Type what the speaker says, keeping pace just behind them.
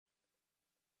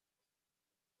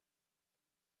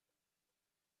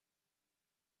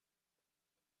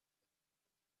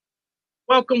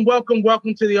Welcome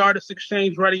to the Artist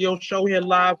Exchange Radio Show here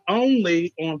live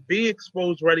only on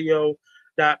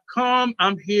BeExposedRadio.com.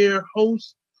 I'm here,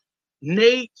 host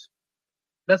Nate.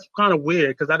 That's kind of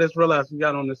weird because I just realized we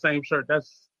got on the same shirt.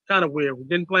 That's kind of weird. We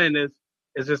didn't plan this.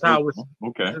 It's just how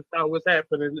Okay. it's how it's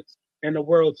happening in the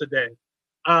world today.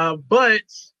 But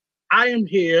I am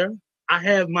here. I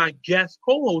have my guest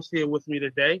co-host here with me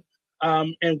today.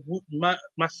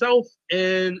 Myself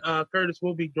and Curtis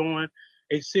will be doing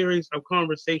a series of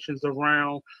conversations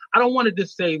around, I don't want to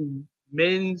just say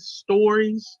men's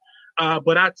stories,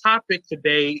 but our topic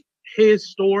today,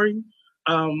 his story,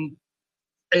 and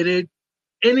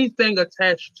anything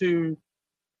attached to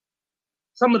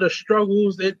some of the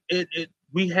struggles it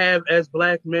we have as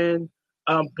Black men,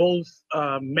 both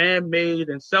man-made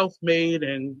and self-made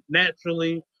and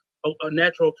natural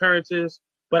occurrences.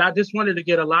 But I just wanted to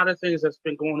get a lot of things that's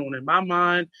been going on in my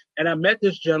mind. And I met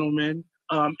this gentleman,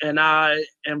 and I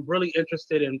am really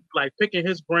interested in like picking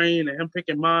his brain and him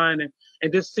picking mine, and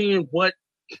just seeing what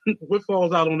what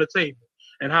falls out on the table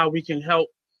and how we can help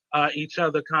each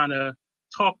other kind of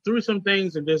talk through some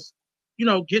things and just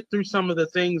get through some of the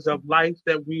things of life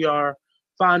that we are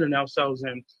finding ourselves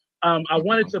in. I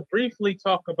wanted to briefly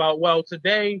talk about, well,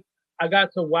 today I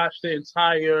got to watch the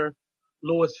entire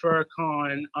Louis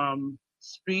Farrakhan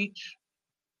speech,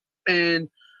 and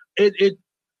it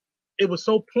was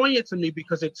so poignant to me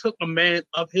because it took a man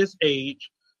of his age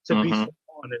to be so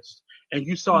honest. And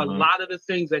you saw a lot of the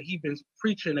things that he'd been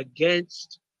preaching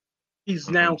against. He's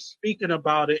now speaking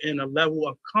about it in a level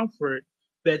of comfort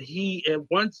that he, at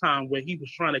one time where he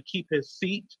was trying to keep his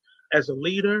seat as a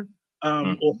leader,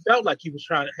 or felt like he was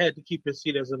had to keep his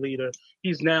seat as a leader,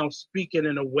 he's now speaking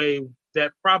in a way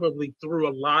that probably threw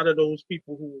a lot of those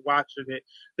people who were watching it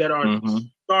that are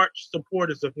starch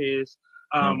supporters of his,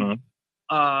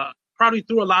 probably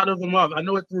threw a lot of them off. I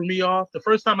know it threw me off. The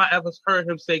first time I ever heard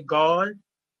him say God,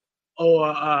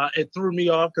 or it threw me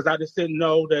off because I just didn't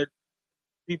know that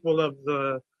people of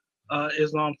the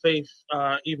Islam faith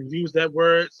even use that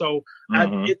word. So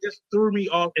it just threw me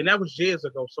off, and that was years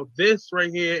ago. So this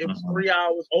right here, it was 3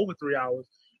 hours, over 3 hours.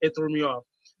 It threw me off.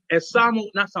 And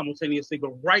not simultaneously,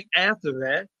 but right after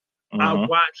that, I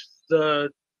watched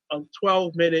the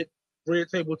 12-minute Red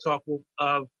Table Talk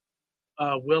of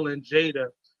Will and Jada.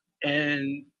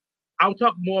 And I'll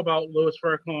talk more about Louis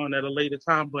Farrakhan at a later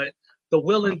time, but the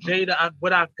Will and Jada,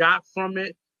 what I got from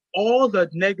it, all the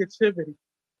negativity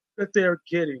that they're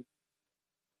getting,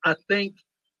 I think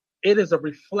it is a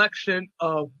reflection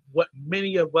of what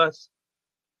many of us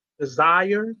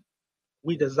desire.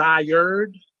 We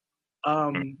desired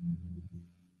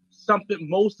something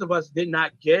most of us did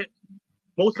not get.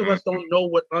 Most of us don't know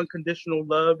what unconditional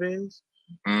love is.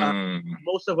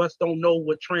 Most of us don't know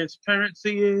what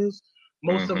transparency is.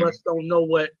 Most of us don't know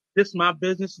what this is my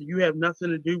business and you have nothing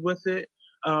to do with it.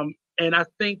 And I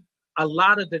think a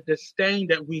lot of the disdain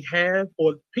that we have,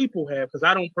 or people have, because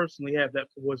I don't personally have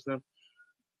that towards them,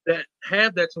 that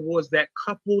have that towards that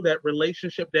couple, that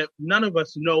relationship that none of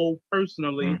us know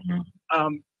personally,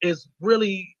 is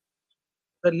really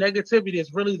the negativity,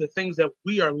 is really the things that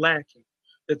we are lacking,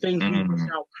 the things we wish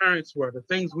our parents were, the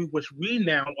things we wish we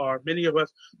now are. Many of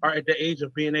us are at the age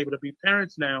of being able to be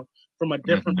parents now from a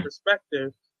different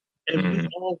perspective, and we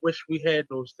all wish we had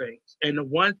those things. And the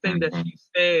one thing that she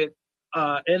said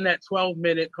in that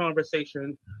 12-minute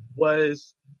conversation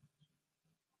was,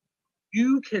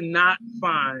 you cannot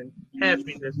find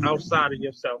happiness outside of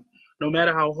yourself. No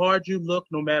matter how hard you look,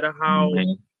 no matter how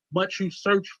much you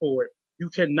search for it, you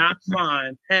cannot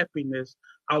find happiness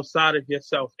outside of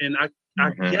yourself. And I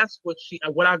guess what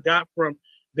I got from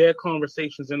their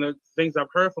conversations and the things I've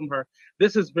heard from her,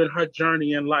 this has been her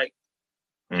journey in life.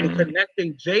 And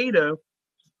connecting Jada,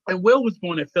 and Will was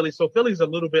born in Philly, so Philly's a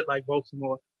little bit like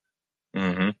Baltimore.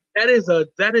 That is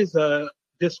a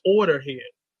disorder here.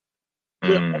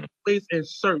 We're always in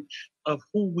search of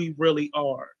who we really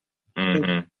are. And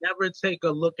we never take a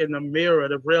look in the mirror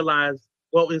to realize,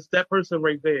 well, it's that person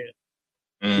right there.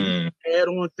 Add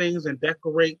on things and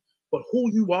decorate, but who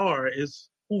you are is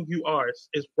who you are.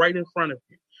 It's right in front of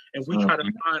you. And we try to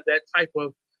find that type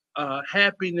of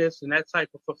happiness and that type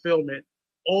of fulfillment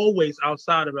always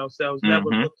outside of ourselves, never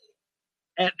looking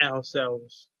at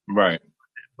ourselves. Right.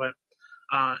 But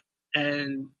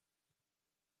and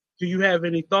do you have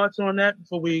any thoughts on that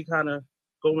before we kind of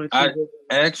go into I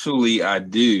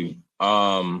do.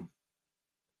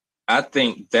 I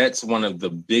think that's one of the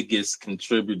biggest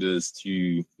contributors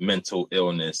to mental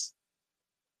illness,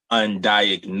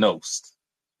 undiagnosed,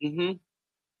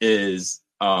 is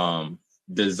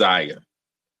desire.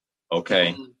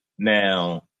 Okay.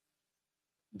 Now,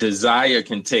 desire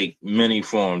can take many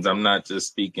forms. I'm not just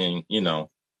speaking,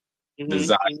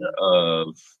 desire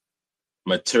of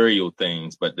material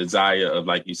things, but desire of,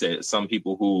 like you said, some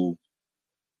people who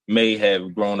may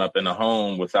have grown up in a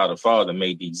home without a father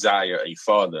may desire a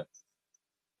father.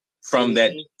 From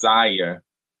that desire,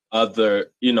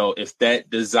 if that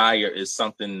desire is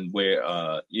something where,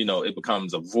 it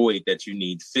becomes a void that you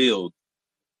need filled,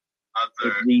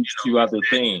 it leads to other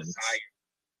things.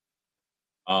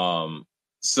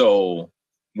 So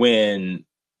when,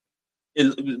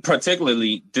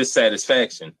 particularly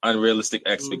dissatisfaction, unrealistic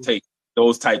expectations,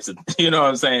 those types of, you know what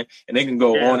I'm saying? And they can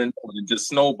go on and on and just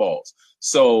snowballs.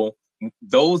 So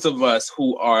those of us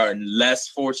who are less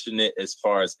fortunate as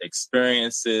far as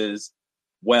experiences,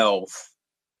 wealth,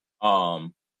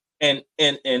 and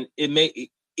it may,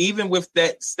 even with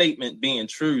that statement being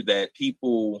true, that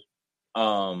people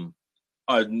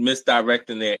are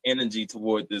misdirecting their energy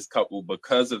toward this couple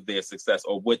because of their success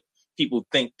or what people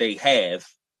think they have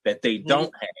that they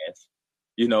don't have,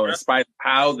 in spite of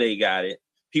how they got it.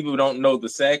 People don't know the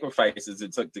sacrifices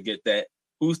it took to get that.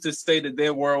 Who's to say that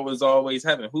their world is always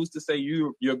heaven? Who's to say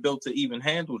you're built to even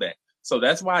handle that? So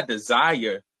that's why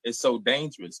desire is so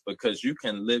dangerous, because you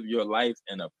can live your life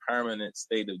in a permanent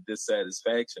state of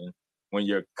dissatisfaction when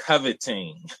you're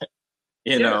coveting,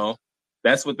 know.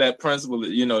 That's what that principle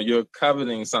is, you're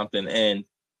coveting something. And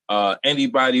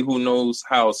anybody who knows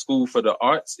how School for the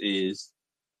Arts is,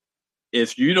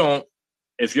 if your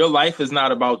life is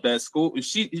not about that school,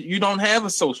 you don't have a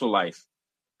social life.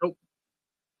 Nope.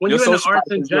 When your you're in the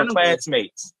arts in your general,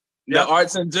 classmates, the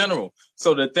arts in general.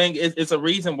 So the thing is, it's a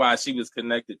reason why she was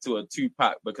connected to a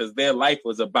Tupac, because their life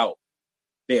was about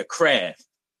their craft.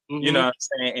 You know what I'm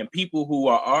saying? And people who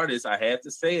are artists, I have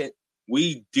to say it,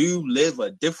 we do live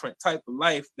a different type of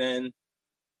life than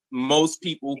most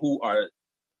people who are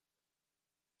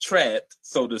trapped,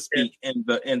 so to speak, in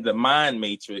the mind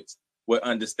matrix would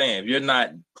understand. If you're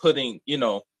not putting,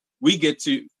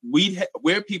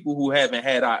 we're people who haven't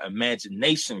had our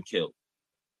imagination killed,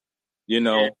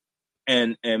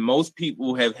 and most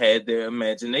people have had their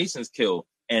imaginations killed.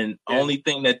 And only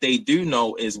thing that they do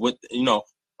know is what,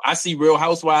 I see Real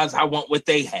Housewives, I want what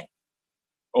they have,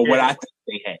 or what I think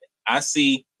they have. I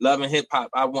see Love and Hip Hop,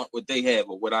 I want what they have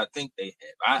or what I think they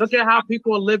have. Look at how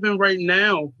people are living right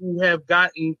now who have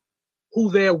gotten, who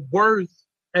their worth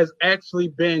has actually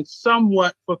been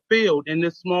somewhat fulfilled in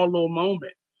this small little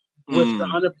moment with the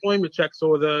unemployment checks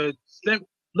or the,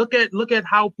 look at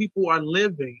how people are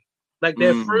living. Like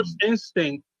their first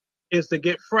instinct is to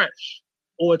get fresh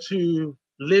or to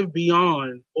live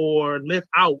beyond or live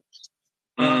out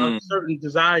a certain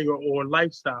desire or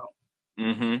lifestyle.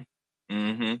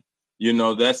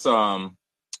 That's I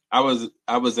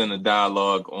was in a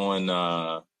dialogue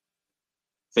on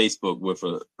Facebook with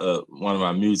one of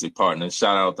my music partners.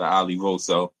 Shout out to Ali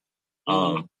Rosso.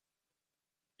 And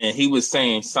he was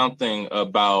saying something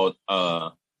about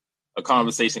a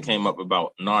conversation came up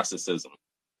about narcissism.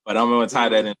 But I'm going to tie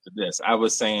that into this. I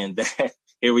was saying that,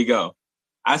 here we go.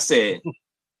 I said,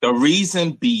 the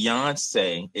reason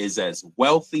Beyonce is as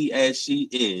wealthy as she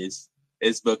is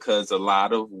because a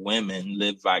lot of women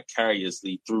live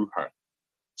vicariously through her.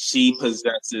 She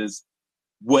possesses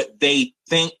what they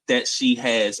think that she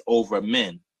has over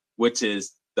men, which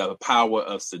is the power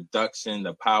of seduction,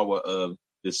 the power of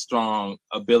the strong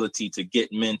ability to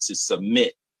get men to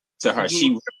submit to her.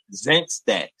 She represents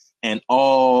that. And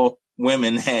all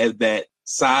women have that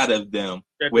side of them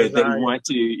where they want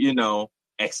to,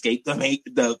 escape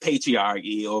the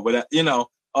patriarchy or whatever,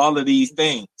 all of these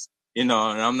things, and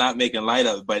I'm not making light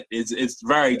of it, but it's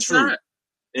very true.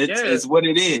 It's what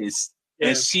it is.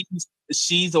 And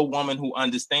she's a woman who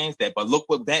understands that. But look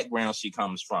what background she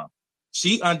comes from.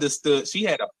 She understood. She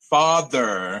had a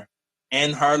father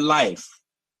in her life,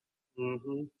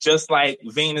 just like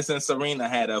Venus and Serena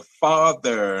had a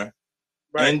father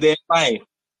in their life.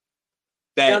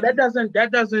 That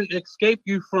doesn't escape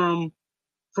you from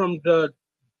the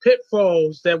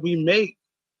pitfalls that we make.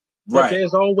 But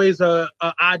there's always a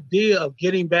idea of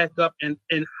getting back up and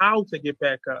how to get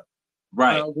back up.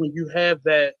 When you have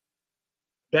that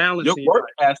balance.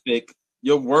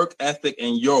 Your work ethic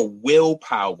and your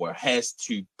willpower has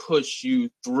to push you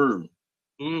through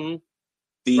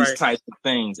these types of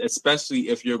things, especially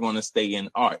if you're going to stay in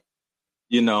art.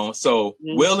 So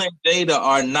Will and Jada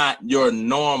are not your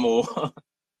normal.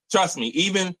 Trust me,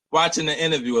 even watching the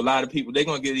interview, a lot of people, they're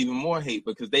going to get even more hate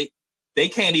because they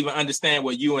can't even understand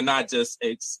what you and I just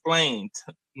explained.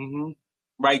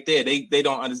 Right there. They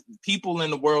don't understand. People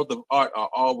in the world of art are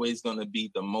always going to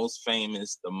be the most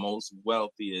famous, the most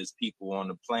wealthiest people on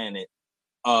the planet,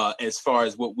 as far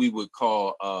as what we would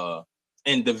call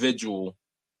individual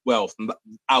wealth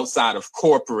outside of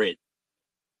corporate,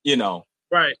 you know.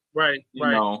 Right. You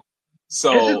know.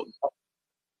 So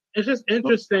it's just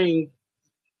interesting.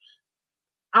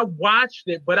 I watched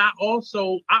it, but I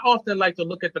often like to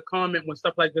look at the comment when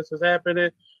stuff like this is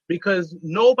happening, because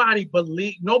nobody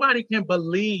can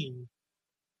believe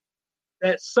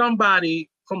that somebody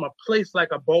from a place like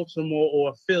a Baltimore or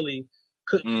a Philly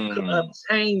could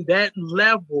obtain that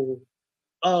level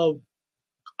of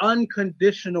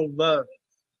unconditional love.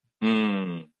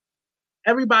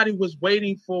 Everybody was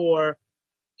waiting for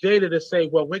Jada to say,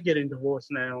 well, we're getting divorced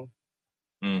now.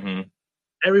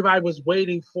 Everybody was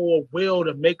waiting for Will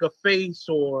to make a face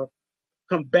or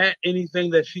combat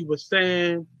anything that she was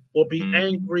saying, or be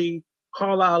angry,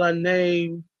 call out her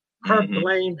name, her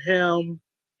blame him.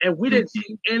 And we didn't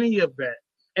see any of that.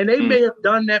 And they may have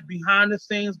done that behind the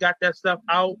scenes, got that stuff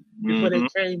out before they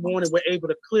came on and were able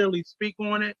to clearly speak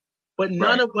on it. But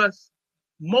none of us,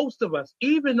 most of us,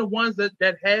 even the ones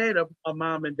that had a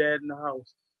mom and dad in the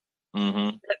house,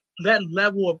 that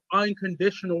level of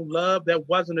unconditional love that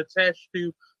wasn't attached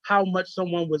to how much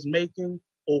someone was making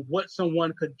or what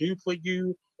someone could do for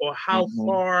you or how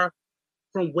far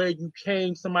from where you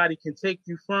came somebody can take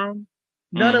you from.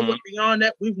 None of us beyond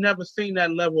that, we've never seen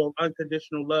that level of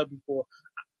unconditional love before.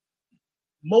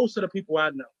 Most of the people I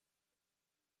know.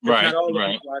 Right. People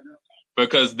I know.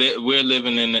 Because we're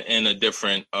living in a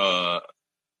different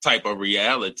type of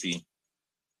reality.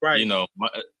 Right. You know,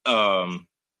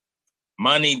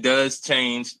 money does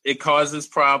change. It causes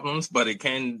problems, but it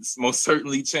can most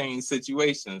certainly change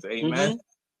situations. Amen.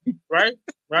 Right.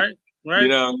 You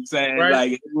know what I'm saying? Right.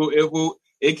 Like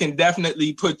it can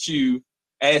definitely put you,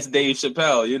 as Dave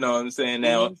Chappelle, you know what I'm saying?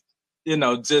 Now,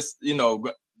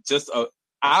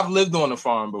 I've lived on a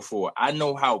farm before. I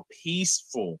know how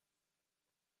peaceful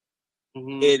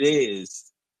it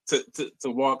is to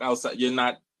walk outside. You're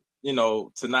not,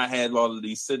 to not have all of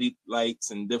these city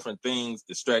lights and different things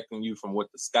distracting you from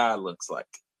what the sky looks like.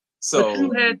 So, but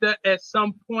you had to, at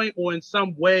some point or in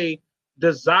some way,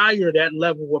 desire that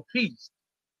level of peace.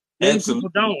 Many people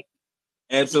don't.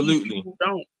 Absolutely. Many people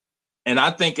don't. And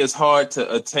I think it's hard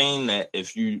to attain that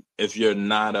if you're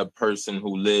not a person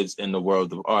who lives in the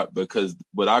world of art, because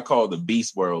what I call the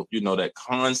beast world, that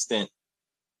constant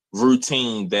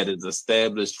routine that is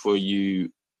established for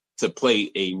you to play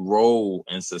a role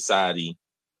in society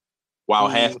while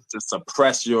having to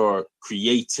suppress your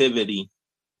creativity.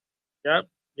 Yep.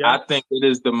 I think it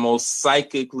is the most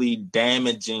psychically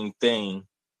damaging thing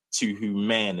to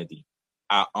humanity.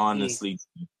 I honestly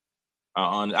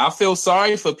I feel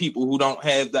sorry for people who don't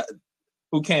have that,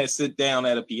 who can't sit down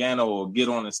at a piano or get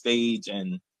on a stage,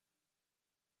 and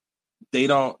they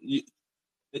don't, you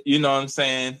know what I'm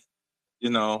saying?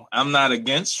 I'm not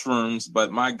against shrooms,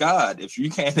 but my God, if you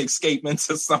can't escape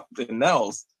into something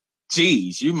else,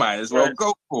 geez, you might as well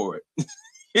go for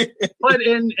it. But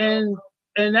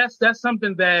and that's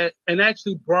something that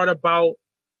actually brought about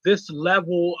this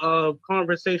level of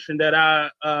conversation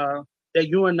that that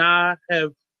you and I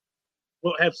have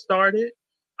started,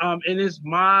 and it's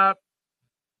my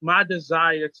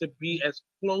desire to be as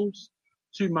close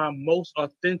to my most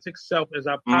authentic self as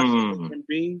I possibly can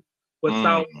be,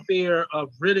 without fear of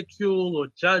ridicule or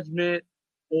judgment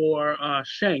or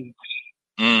shame.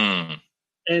 And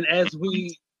as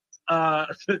we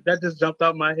that just jumped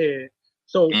out my head.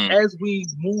 So as we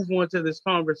move on to this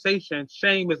conversation,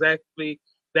 shame is actually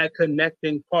that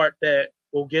connecting part that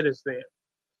will get us there.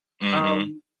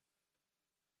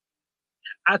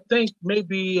 I think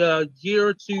maybe a year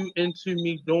or two into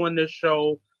me doing this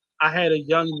show, I had a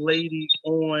young lady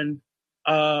on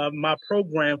my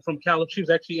program from California. She was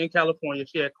actually in California.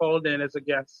 She had called in as a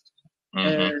guest,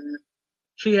 and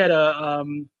she had a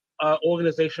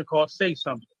organization called Say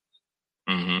Something.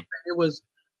 It was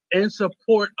in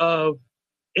support of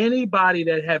anybody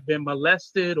that had been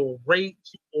molested or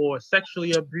raped or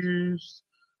sexually abused,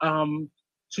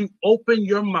 to open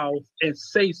your mouth and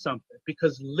say something,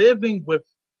 because living with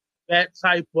that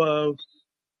type of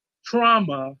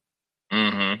trauma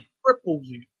cripples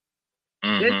you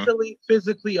mentally,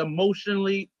 physically,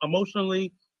 emotionally,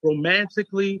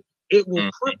 romantically. It will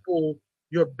cripple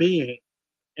your being.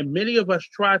 And many of us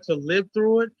try to live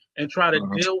through it and try to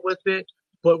deal with it.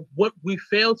 But what we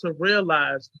fail to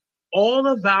realize, all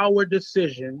of our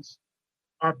decisions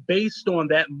are based on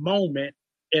that moment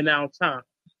in our time.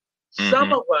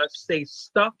 Some of us stay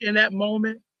stuck in that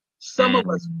moment. Some of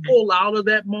us pull out of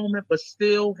that moment, but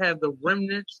still have the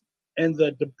remnants and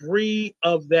the debris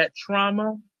of that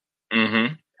trauma.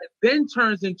 It then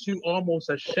turns into almost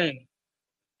a shame.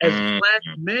 As Black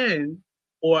men,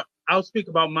 or I'll speak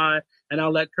about mine and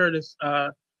I'll let Curtis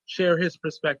share his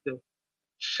perspective.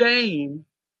 Shame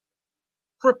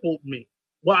crippled me.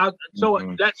 Well,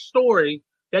 that story,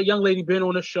 that young lady been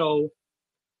on the show.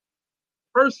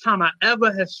 First time I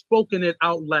ever had spoken it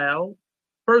out loud.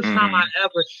 First time I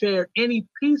ever shared any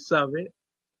piece of it.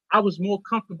 I was more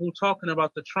comfortable talking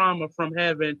about the trauma from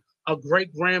having a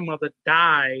great grandmother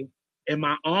die in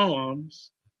my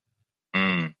arms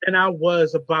than I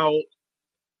was about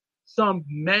some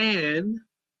man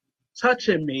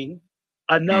touching me,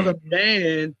 another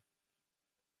man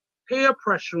peer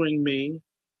pressuring me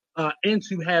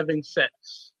into having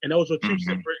sex. And those are two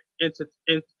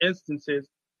separate instances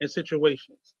and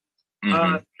situations.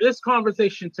 This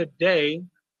conversation today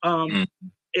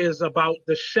is about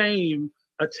the shame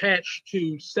attached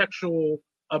to sexual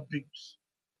abuse.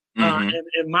 And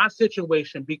in my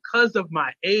situation, because of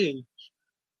my age,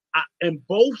 in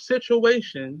both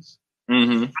situations,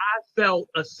 I felt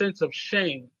a sense of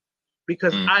shame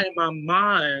because in my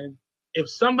mind, if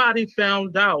somebody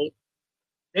found out,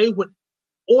 they would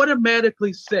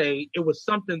automatically say it was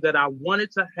something that I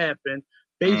wanted to happen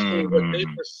based on what they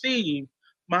perceived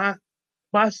my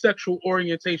sexual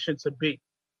orientation to be.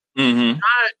 Not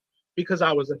because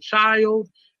I was a child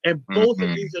and both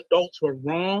of these adults were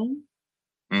wrong,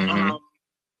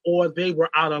 or they were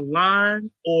out of line,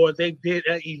 or they did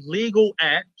an illegal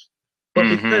act, but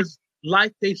because,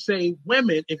 like they say,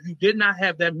 women, if you did not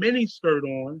have that mini skirt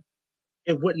on,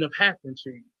 it wouldn't have happened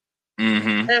to you.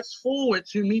 Fast forward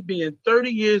to me being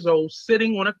 30 years old,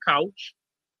 sitting on a couch,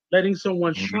 letting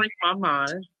someone shrink my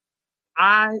mind.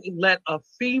 I let a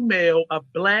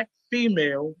black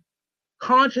female,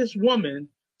 conscious woman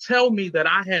tell me that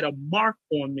I had a mark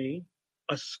on me,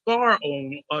 a scar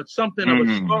on, or something of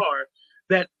a scar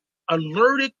that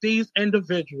alerted these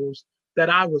individuals that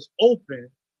I was open,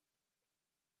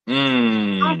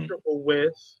 comfortable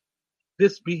with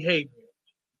this behavior.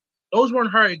 Those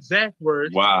weren't her exact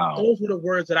words. Wow. Those were the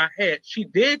words that I had. She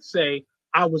did say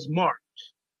I was marked,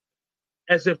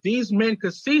 as if these men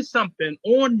could see something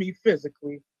on me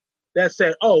physically that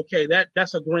said, oh, okay,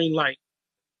 that's a green light.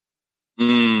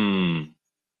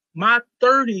 My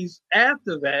 30s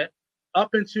after that,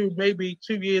 up until maybe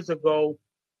 2 years ago,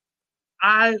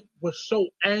 I was so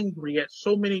angry at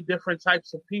so many different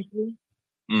types of people.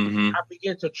 I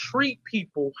began to treat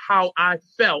people how I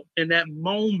felt in that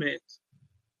moment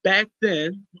back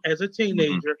then as a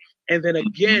teenager, and then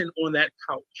again on that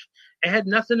couch. It had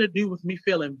nothing to do with me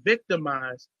feeling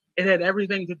victimized. It had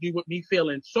everything to do with me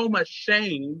feeling so much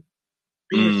shame,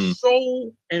 being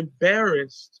so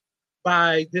embarrassed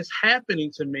by this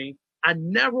happening to me. I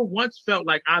never once felt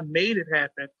like I made it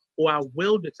happen or I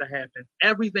willed it to happen.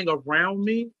 Everything around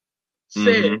me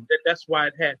said that that's why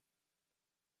it happened.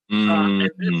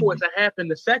 And then for it to happen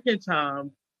the second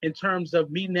time, in terms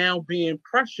of me now being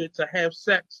pressured to have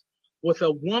sex with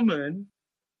a woman,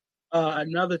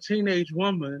 another teenage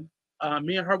woman.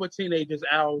 Me and her were teenagers.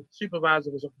 Our supervisor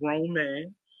was a grown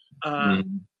man.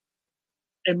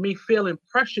 And me feeling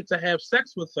pressured to have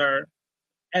sex with her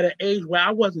at an age where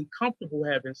I wasn't comfortable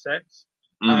having sex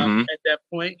at that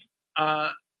point.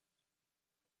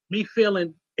 Me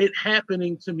feeling it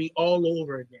happening to me all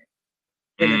over again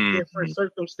in a different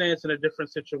circumstance, in a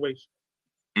different situation.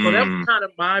 So that was kind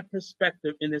of my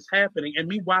perspective in this happening, and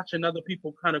me watching other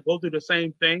people kind of go through the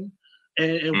same thing,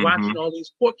 and watching all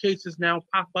these court cases now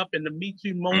pop up in the Me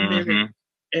Too moment,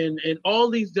 and all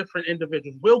these different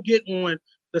individuals. We'll get on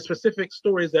the specific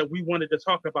stories that we wanted to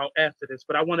talk about after this,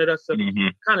 but I wanted us to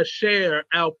kind of share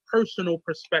our personal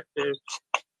perspective,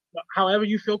 however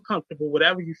you feel comfortable,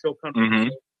 whatever you feel comfortable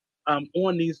with,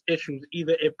 on these issues,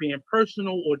 either it being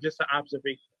personal or just an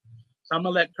observation. So I'm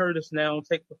gonna let Curtis now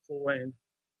take the floor and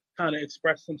kind of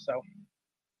express himself.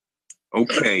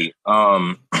 Okay.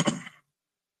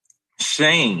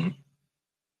 Shame,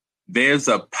 there's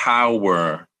a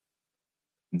power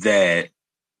that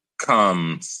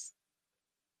comes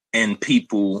in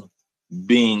people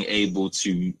being able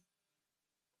to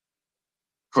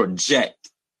project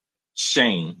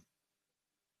shame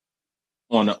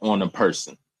on a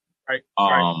person. Right.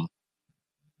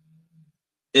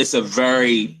 It's a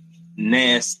very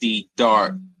nasty,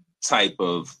 dark type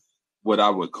of what I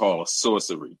would call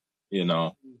sorcery, you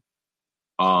know.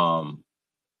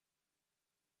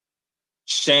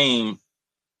 Shame,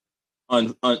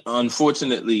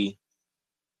 unfortunately,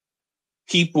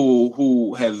 people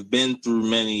who have been through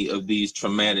many of these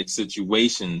traumatic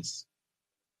situations,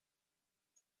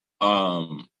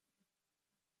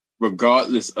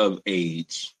 regardless of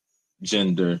age,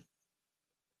 gender,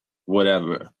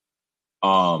 whatever,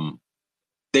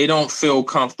 they don't feel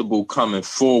comfortable coming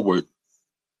forward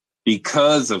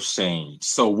because of shame.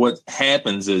 So what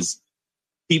happens is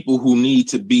people who need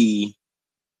to be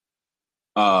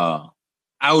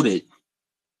outed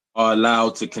are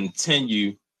allowed to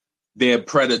continue their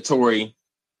predatory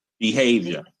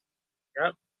behavior.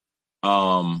 Yep.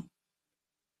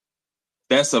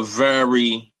 That's a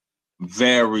very,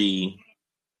 very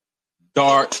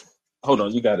dark. Hold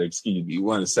on, you gotta excuse me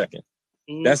 1 second.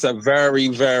 Mm-hmm. That's a very,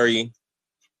 very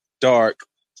dark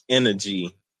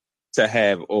energy to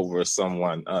have over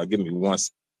someone. Give me 1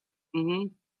 second. Mm-hmm.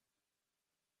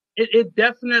 It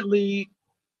definitely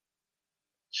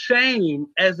shame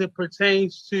as it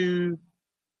pertains to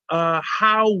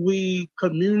how we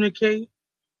communicate.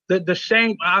 The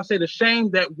shame, I'll say the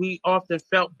shame that we often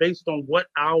felt based on what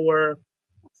our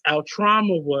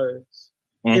trauma was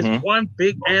is one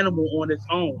big animal on its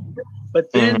own.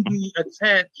 But then we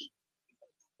attach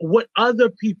what other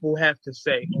people have to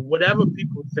say or whatever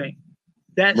people think.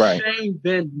 That shame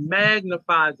then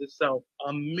magnifies itself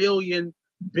a million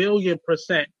billion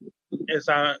 %. As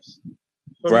I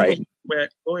go ahead.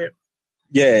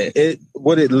 Yeah,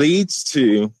 what it leads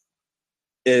to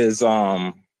is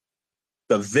the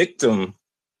victim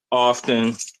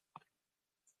often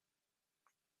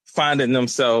finding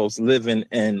themselves living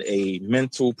in a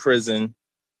mental prison,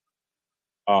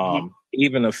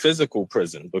 even a physical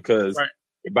prison, because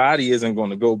the body isn't going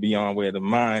to go beyond where the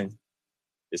mind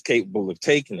is capable of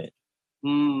taking it.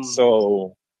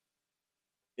 So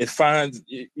it finds,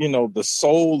 the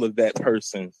soul of that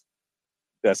person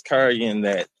that's carrying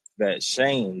that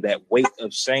shame, that weight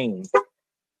of shame,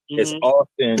 is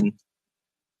often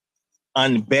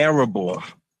unbearable,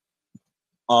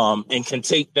 and can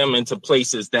take them into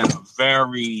places that are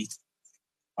very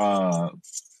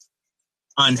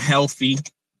unhealthy.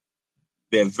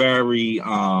 They're very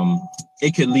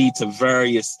it could lead to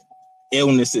various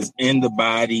illnesses in the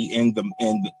body,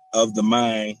 of the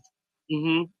mind.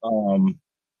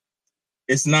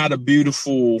 It's not a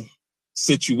beautiful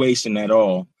situation at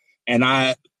all. And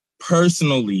I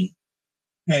personally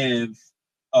have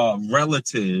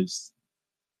relatives,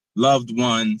 loved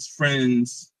ones,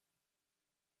 friends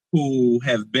who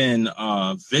have been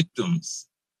victims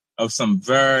of some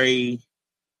very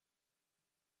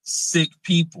sick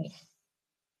people.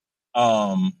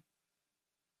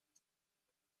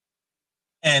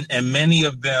 And many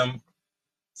of them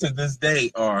to this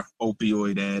day are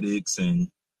opioid addicts, and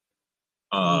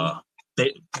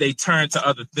they turn to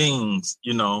other things.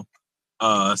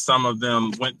 Some of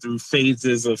them went through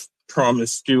phases of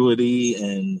promiscuity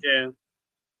and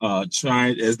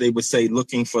trying, as they would say,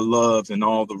 looking for love in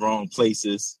all the wrong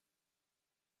places.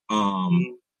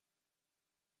 And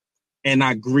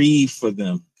I grieve for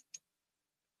them.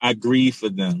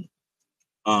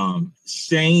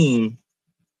 Shame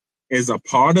is a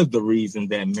part of the reason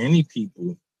that many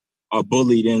people are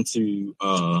bullied into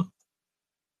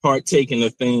partaking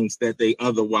of things that they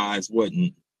otherwise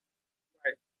wouldn't.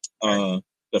 The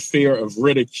fear of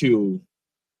ridicule,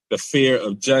 the fear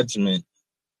of judgment,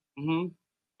 the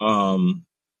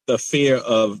fear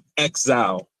of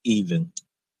exile, even.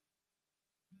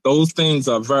 Those things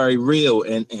are very real.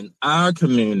 And in our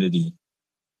community,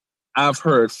 I've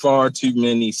heard far too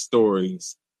many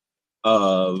stories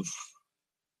of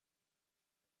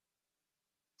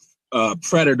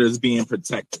predators being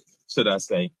protected, should I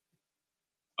say.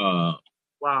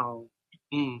 Wow.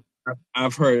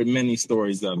 I've heard many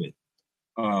stories of it.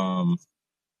 From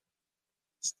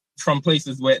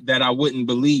places that I wouldn't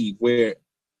believe,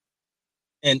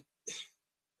 and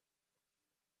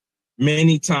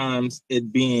many times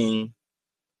it being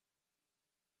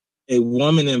a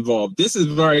woman involved. This is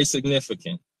very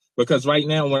significant because right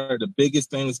now, one of the biggest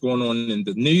things going on in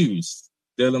the news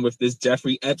dealing with this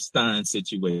Jeffrey Epstein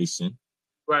situation,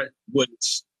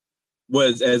 which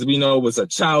was, as we know, was a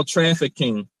child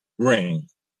trafficking ring.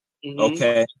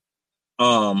 Okay.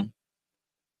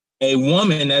 A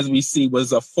woman, as we see,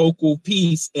 was a focal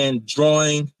piece in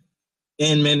drawing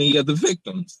in many of the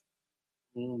victims.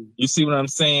 You see what I'm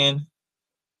saying?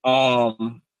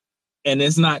 And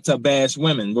it's not to bash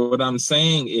women. But what I'm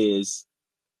saying is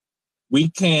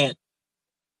I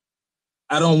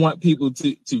don't want people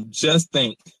to just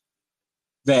think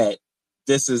that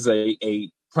this is a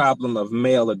problem of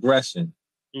male aggression.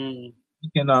 You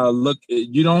can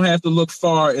you don't have to look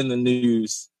far in the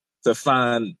news to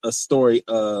find a story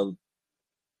of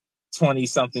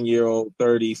 20-something-year-old,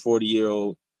 30,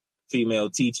 40-year-old female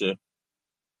teacher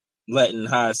letting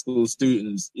high school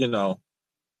students,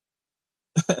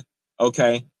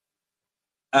 okay.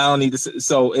 I don't need to.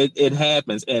 So it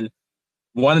happens. And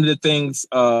one of the things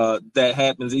that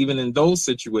happens even in those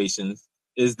situations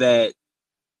is that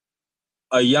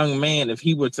a young man, if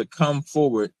he were to come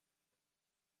forward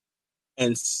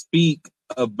and speak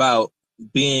about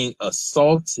being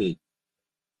assaulted,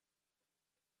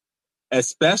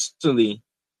 especially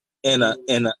in a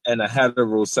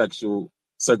heterosexual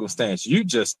circumstance. You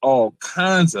just all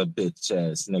kinds of bitch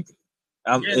ass nigga.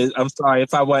 I'm sorry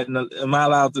if I wasn't. Am I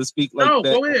allowed to speak like that?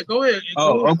 No, go ahead.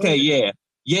 Okay,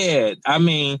 yeah. I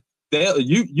mean,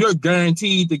 you're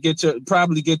guaranteed to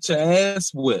probably get your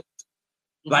ass whipped.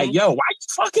 Mm-hmm. Like, yo, why you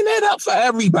fucking that up for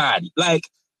everybody? Like,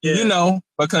 you know,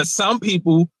 because some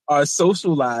people are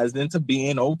socialized into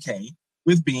being okay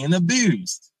with being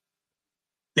abused.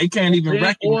 They can't even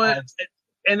recognize.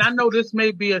 And I know this may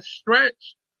be a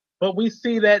stretch, but we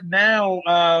see that now.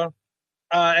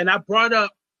 And I brought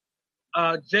up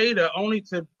Jada only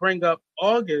to bring up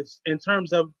August in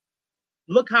terms of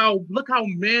look how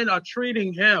men are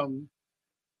treating him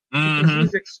because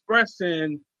he's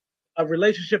expressing a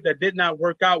relationship that did not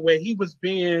work out, where he was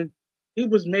made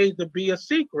to be a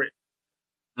secret,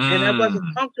 and that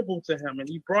wasn't comfortable to him, and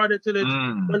he brought it to the.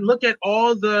 But look at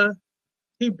all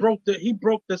he broke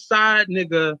the side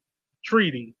nigga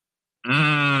treaty,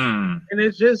 and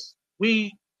it's just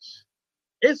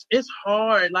it's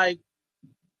hard. Like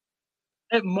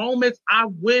at moments, I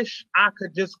wish I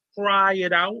could just cry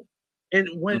it out, and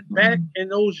went back in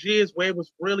those years where it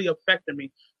was really affecting me.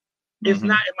 It's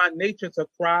not in my nature to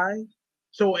cry.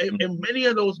 So in many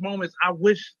of those moments, I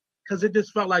wish, because it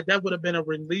just felt like that would have been a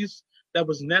release that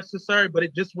was necessary, but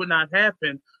it just would not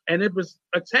happen. And it was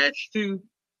attached to,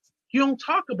 you don't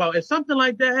talk about it. If something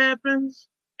like that happens,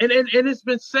 and it's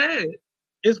been said.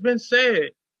 It's been said.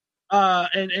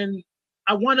 And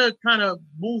I want to kind of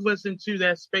move us into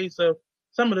that space of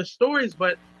some of the stories,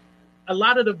 but a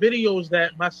lot of the videos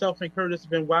that myself and Curtis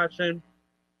have been watching,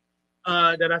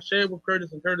 that I shared with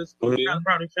Curtis, and Curtis probably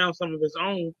found some of his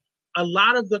own. A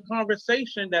lot of the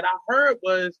conversation that I heard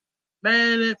was,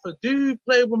 man, if a dude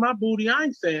played with my booty, I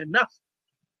ain't saying nothing.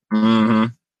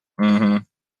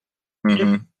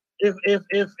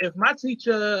 If my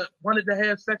teacher wanted to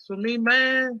have sex with me,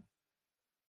 man,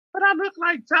 but I look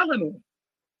like telling him.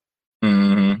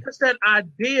 It's that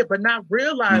idea, but not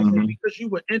realizing because you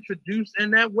were introduced in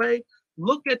that way.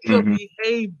 Look at your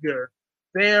behavior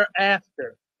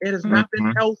thereafter. It has not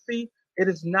been healthy. It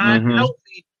is not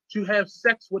healthy to have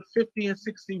sex with 50 and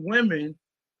 60 women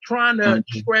trying to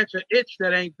scratch an itch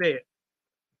that ain't there.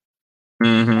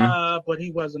 But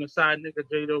he wasn't a side nigga.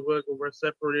 Jada was, or we're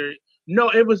separated. No,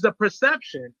 it was the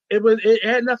perception. It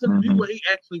had nothing to do with what he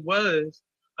actually was.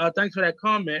 Thanks for that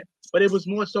comment. But it was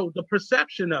more so the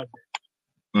perception of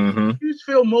it. You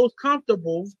feel most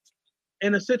comfortable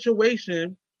in a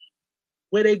situation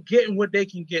where they're getting what they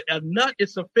can get. A nut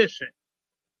is sufficient.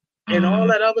 And all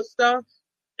that other stuff,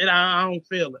 and I don't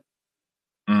feel it.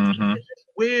 It's just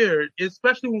weird,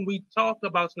 especially when we talk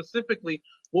about specifically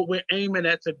what we're aiming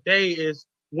at today is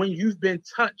when you've been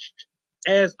touched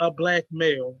as a black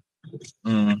male,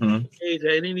 age,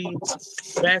 at any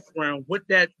background, with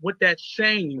that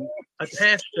shame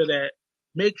attached to that,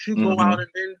 makes you go out, and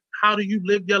then how do you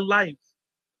live your life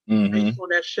based on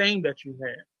that shame that you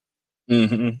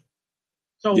have?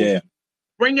 So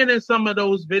bringing in some of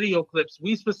those video clips,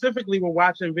 we specifically were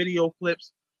watching video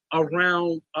clips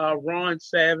around Ron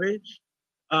Savage,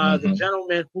 the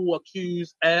gentleman who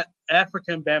accused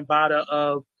African Bambaataa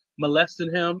of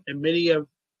molesting him, and many have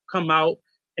come out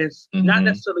and not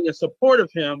necessarily in support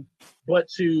of him, but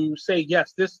to say,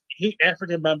 yes,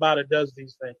 African Bambaataa does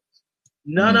these things.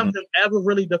 None of them ever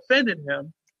really defended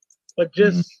him, but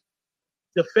just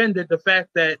defended the fact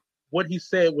that what he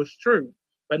said was true,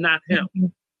 but not him.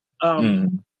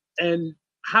 And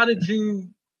how did you,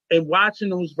 in watching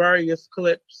those various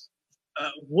clips,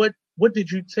 what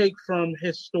did you take from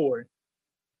his story?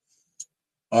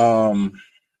 One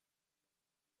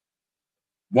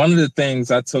of the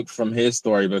things I took from his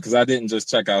story, because I didn't just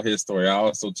check out his story, I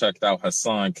also checked out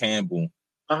Hassan Campbell,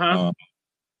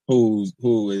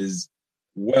 who is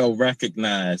well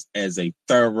recognized as a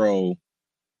thorough,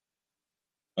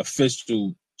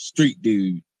 official street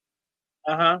dude.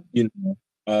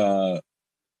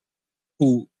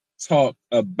 Who talked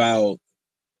about,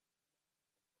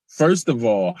 first of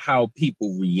all, how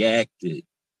people reacted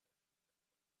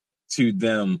to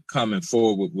them coming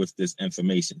forward with this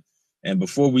information. And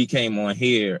before we came on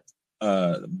here,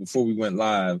 before we went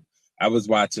live, I was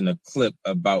watching a clip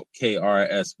about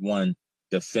KRS-One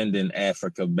defending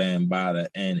African Bambaataa.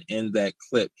 And in that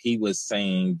clip, he was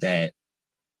saying that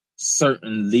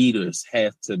certain leaders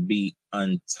have to be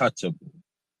untouchable.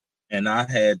 And I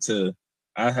had to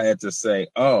say,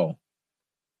 oh,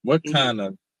 what kind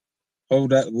of,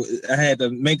 hold up. I had to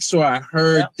make sure I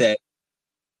heard that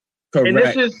correct. And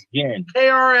this is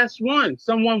KRS-One,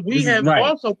 someone we have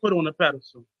also put on a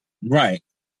pedestal. Right.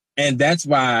 And that's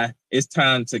why it's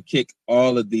time to kick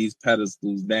all of these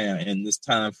pedestals down, and it's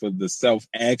time for the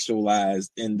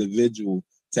self-actualized individual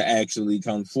to actually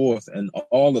come forth. And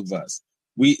all of us,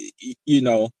 we,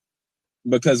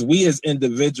 because we as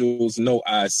individuals know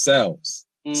ourselves.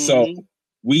 Mm-hmm. So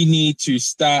we need to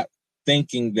stop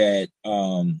thinking that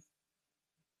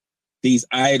these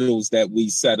idols that we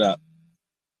set up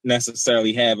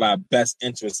necessarily have our best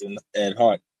interests at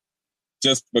heart,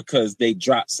 just because they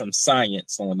drop some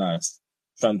science on us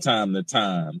from time to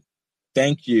time.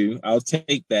 Thank you. I'll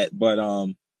take that. But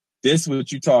this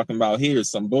what you talking about here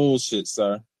is some bullshit,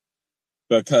 sir.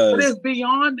 Because but it's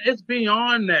beyond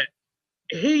that.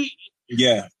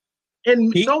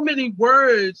 So many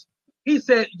words, he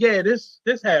said, yeah, this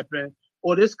happened,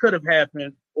 or this could have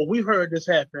happened, or we heard this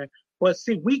happen. But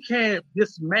see, we can't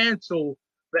dismantle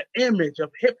the image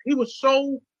of hip. He was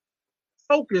so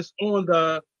focused on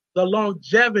the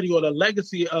longevity or the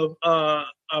legacy of a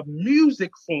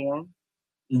music form,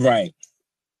 right?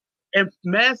 And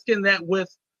masking that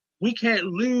with, we can't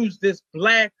lose this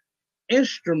black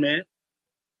instrument,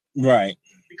 right?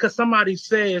 Because somebody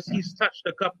says he's touched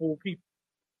a couple of people.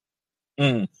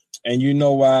 And you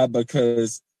know why?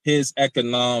 Because his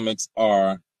economics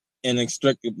are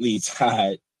inextricably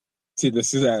tied to the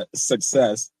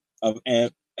success of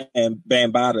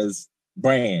Bambaata's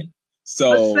brand.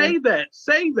 So but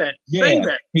say that.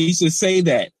 He should say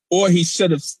that, or he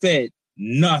should have said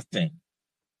nothing.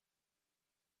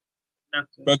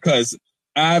 Because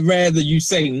I'd rather you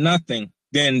say nothing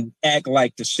than act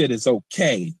like the shit is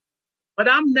okay. But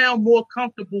I'm now more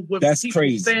comfortable with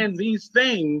people saying these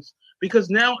things because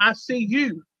now I see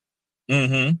you.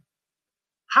 Mm-hmm.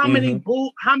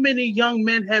 How many young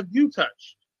men have you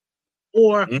touched?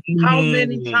 Or how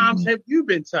many times have you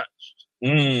been touched?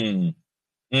 And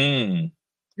it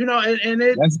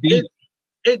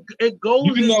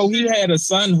goes. He had a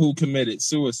son who committed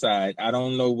suicide. I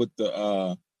don't know what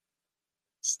the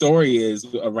story is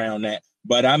around that,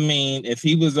 but I mean, if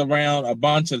he was around a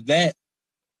bunch of that,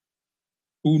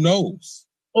 who knows?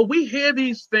 Well, we hear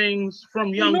these things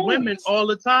from young women all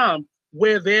the time,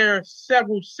 where there are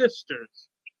several sisters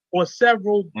or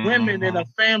several women in a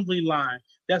family line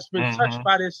that's been touched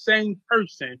by this same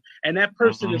person, and that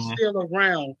person is still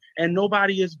around, and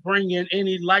nobody is bringing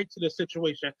any light to the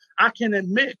situation. I can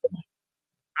admit,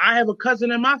 I have a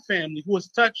cousin in my family who has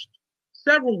touched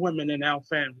several women in our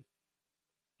family.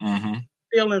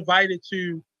 Still invited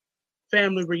to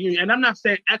family reunion. And I'm not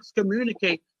saying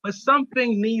excommunicate, but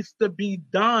something needs to be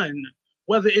done,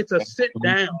 whether it's a sit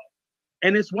down.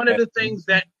 And it's one of the things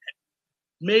that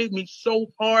made me so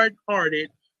hard-hearted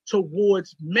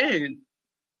towards men,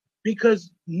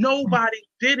 because nobody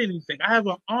did anything. I have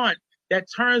an aunt that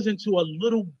turns into a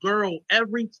little girl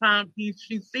every time she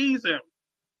sees him.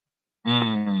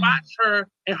 Watch her,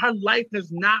 and her life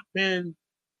has not been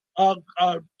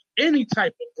any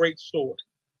type of great story.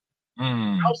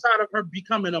 Outside of her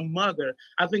becoming a mother,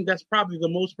 I think that's probably the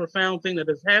most profound thing that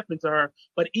has happened to her.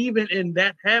 But even in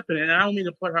that happening, and I don't mean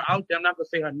to put her out there, I'm not going to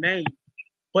say her name,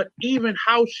 but even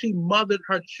how she mothered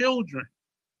her children,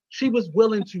 she was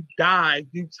willing to die,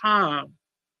 do time,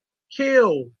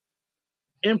 kill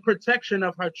in protection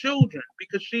of her children,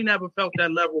 because she never felt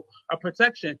that level of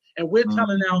protection. And we're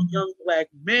telling our young black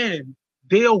men,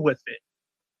 deal with it.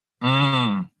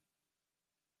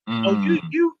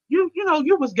 Oh,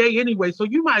 you was gay anyway, so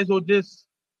you might as well just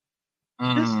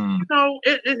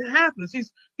it happens.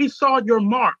 He saw your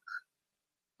mark.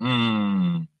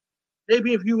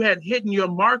 Maybe if you had hidden your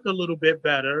mark a little bit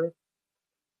better,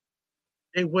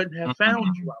 they wouldn't have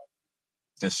found you out.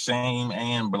 The shame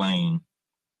and blame.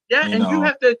 Yeah,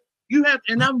 you have,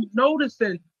 and I'm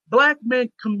noticing black men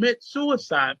commit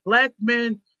suicide. Black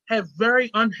men have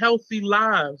very unhealthy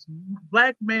lives.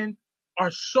 Black men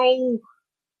are so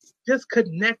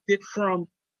disconnected from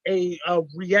a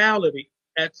reality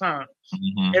at times.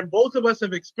 And both of us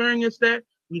have experienced that.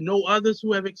 We know others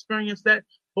who have experienced that,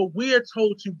 but we are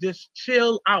told to just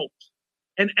chill out.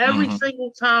 And every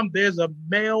single time there's a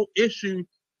male issue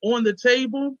on the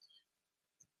table,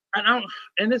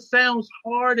 and it sounds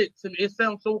hard to me. It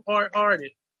sounds so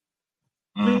hard-hearted.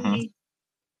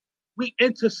 We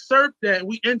intercept that.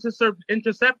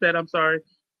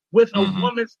 With a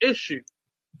woman's issue.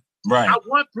 Right. I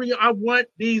want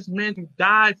these men to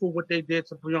die for what they did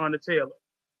to Breonna Taylor,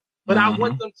 but I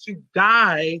want them to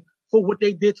die for what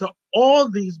they did to all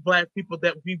these black people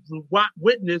that we've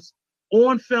witnessed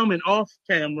on film and off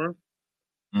camera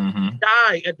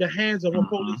die at the hands of a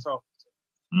police officer.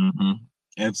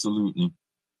 Absolutely.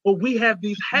 But we have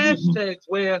these hashtags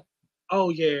where, oh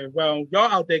yeah, well,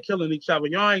 y'all out there killing each other.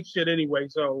 Y'all ain't shit anyway,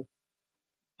 so.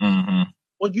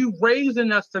 Well, you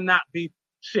raising us to not be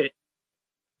shit.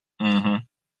 Mm-hmm.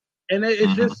 And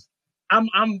it's just,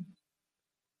 I'm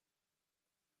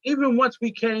even once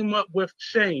we came up with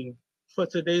shame for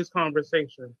today's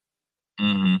conversation,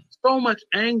 so much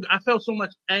anger. I felt so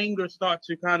much anger start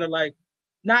to kind of like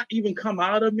not even come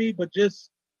out of me, but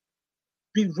just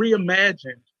be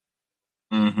reimagined.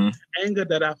 Anger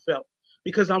that I felt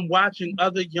because I'm watching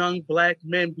other young black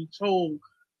men be told,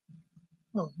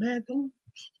 "Oh man, don't.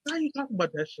 Why are you talking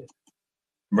about that shit?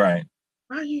 Right.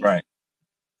 Why are you? Right.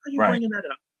 Why are you bringing that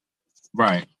up?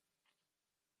 Right.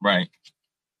 Right.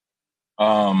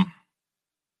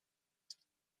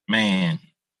 Man,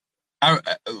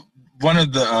 one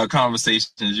of the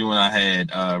conversations you and I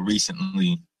had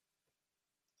recently,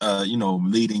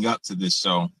 leading up to this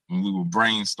show when we were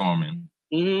brainstorming,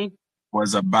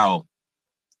 was about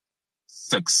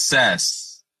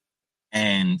success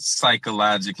and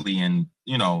psychologically and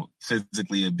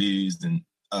physically abused and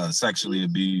sexually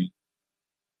abused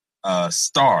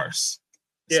stars.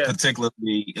 Yeah.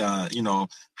 Particularly,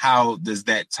 how does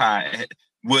that tie?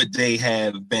 Would they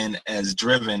have been as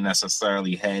driven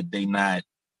necessarily had they not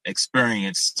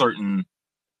experienced certain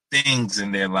things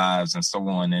in their lives and so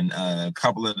on? And a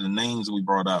couple of the names we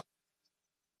brought up,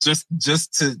 just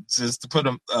to put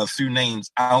a few names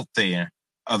out there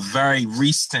of very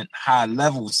recent high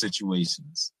level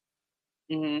situations.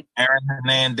 Aaron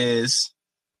Hernandez,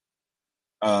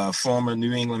 former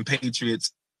New England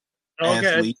Patriots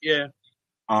athlete. Yeah.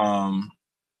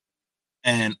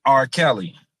 And R.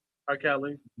 Kelly.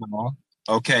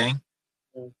 Okay.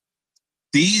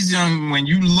 These young, when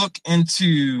you look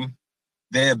into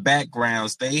their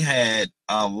backgrounds, they had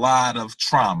a lot of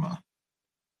trauma.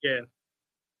 Yeah.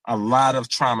 A lot of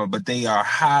trauma, but they are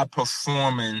high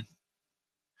performing,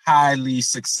 highly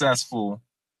successful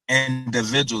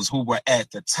individuals who were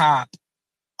at the top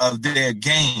of their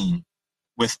game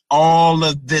with all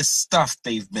of this stuff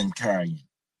they've been carrying.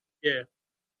 Yeah.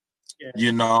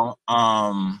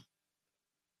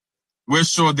 We're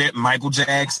sure that Michael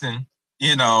Jackson,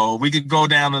 we could go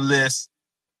down the list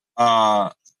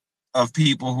of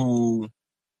people who,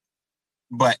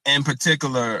 but in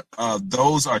particular,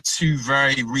 those are two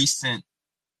very recent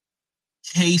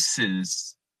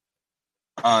cases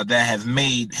that have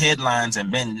made headlines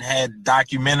and had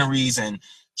documentaries and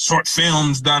short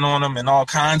films done on them and all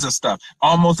kinds of stuff.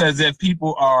 Almost as if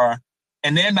people are,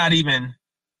 and they're not even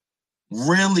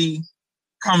really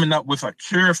coming up with a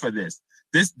cure for this.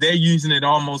 They're using it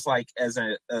almost like as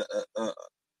a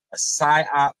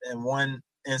psyop in one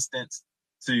instance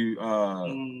to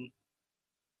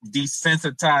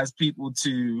desensitize people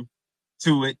to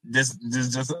it. This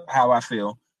is just how I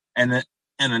feel. And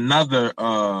in another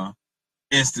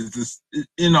instance,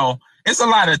 it's a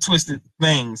lot of twisted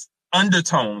things,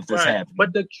 undertones that's happening.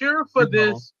 But the cure for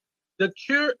this, the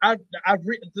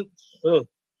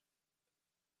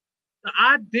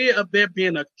idea of there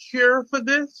being a cure for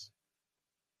this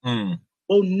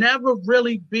will never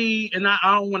really be, and I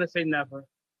don't want to say never.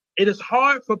 It is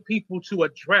hard for people to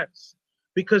address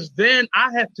because then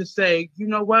I have to say, you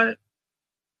know what?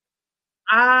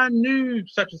 I knew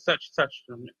such and such touched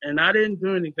him and I didn't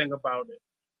do anything about it.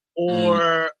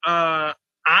 Or I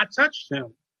touched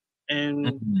him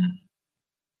and,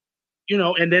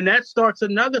 and then that starts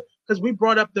another, because we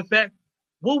brought up the fact,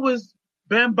 what was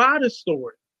Bambaata's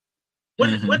story?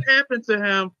 What happened to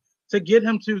him to get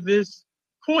him to this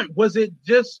point? Was it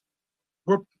just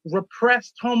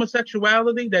repressed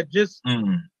homosexuality that just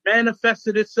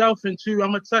manifested itself into, I'm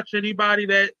going to touch anybody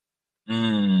that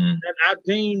I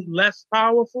deem less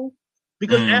powerful?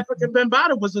 Because Afrika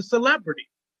Bambaataa was a celebrity.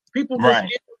 People forget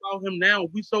about him now.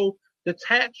 We so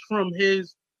detached from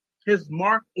his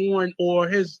mark on, or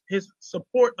his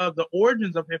support of the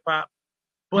origins of hip hop,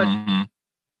 but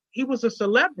he was a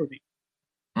celebrity.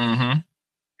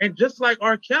 And just like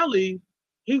R. Kelly,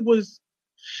 he was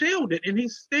shielded, and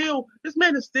this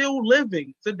man is still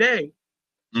living today,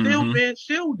 still being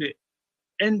shielded.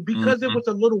 And because it was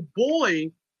a little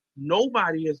boy,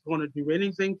 nobody is going to do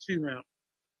anything to him.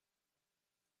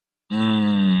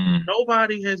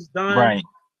 Nobody has done. Right.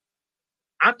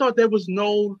 I thought there was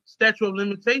no statute of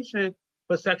limitation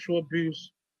for sexual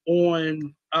abuse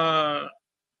on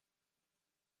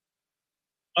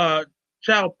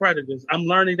child predators. I'm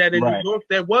learning that in New York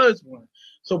there was one.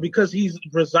 So because he's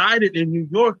resided in New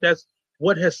York, that's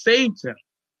what has saved him.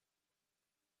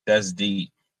 That's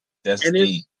deep. That's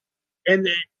deep. And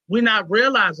we're not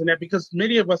realizing that because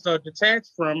many of us are detached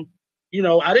from,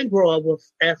 I didn't grow up with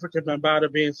Afrika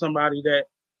Bambaataa being somebody that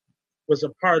was a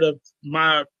part of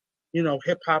my,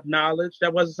 hip hop knowledge.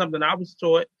 That wasn't something I was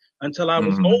taught until I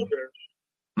was older.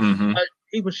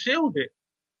 He was shielded.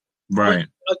 Right.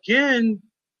 But again,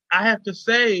 I have to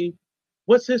say,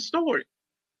 what's his story?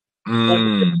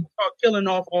 Start killing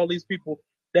off all these people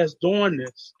that's doing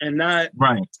this, and not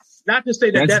to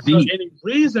say that that's any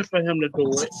reason for him to do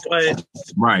it, but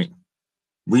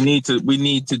we need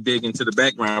to dig into the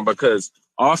background, because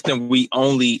often we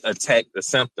only attack the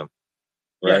symptom,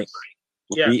 right?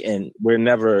 And we're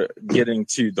never getting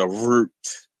to the root,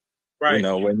 right? You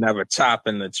know, we're never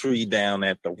chopping the tree down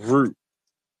at the root.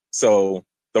 So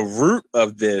the root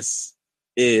of this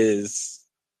is,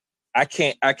 I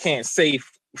can't say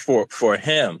for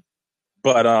him,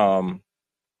 but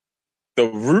the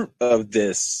root of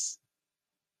this,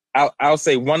 I'll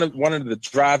say one of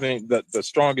the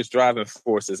strongest driving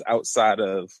forces outside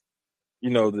of, you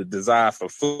know, the desire for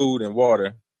food and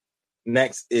water.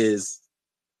 Next is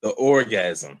the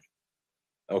orgasm.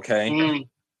 Okay.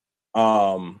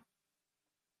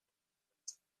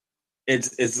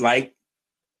 It's like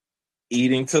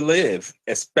eating to live,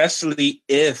 especially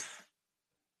if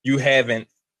you haven't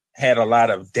had a lot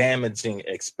of damaging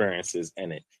experiences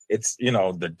in it. It's, you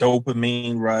know, the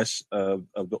dopamine rush of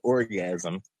the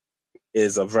orgasm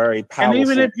is a very powerful. And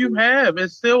even if you have,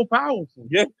 it's still powerful.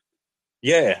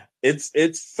 Yeah.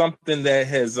 It's something that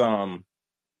has that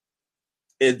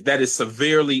is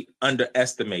severely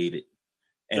underestimated,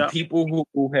 and people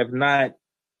who have not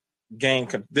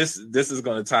gained this is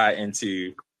going to tie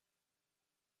into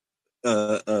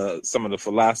some of the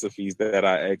philosophies that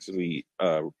I actually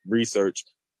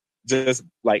researched. Just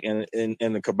like in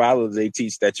the Kabbalah, they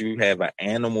teach that you have an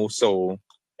animal soul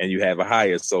and you have a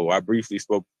higher soul. I briefly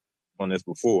spoke on this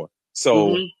before.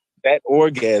 So that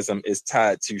orgasm is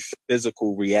tied to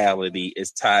physical reality. It's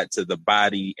tied to the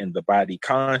body and the body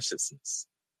consciousness.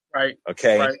 Right.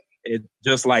 Okay. Right. It's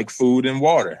just like food and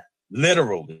water.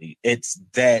 Literally, it's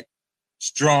that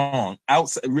strong.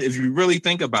 Outside, if you really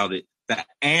think about it, the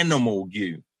animal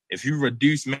you. If you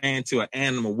reduce man to an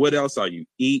animal, what else are you?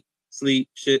 Eat, sleep,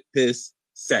 shit, piss,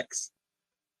 sex.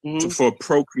 For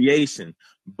procreation.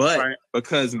 But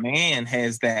because man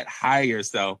has that higher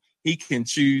self, he can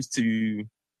choose to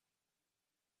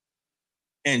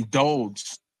indulge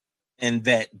in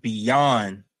that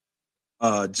beyond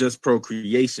just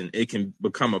procreation. It can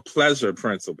become a pleasure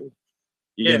principle,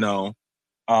 you know,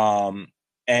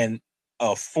 and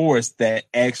a force that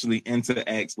actually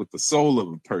interacts with the soul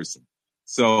of a person.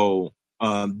 So,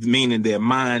 meaning their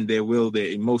mind, their will, their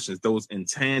emotions, those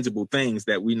intangible things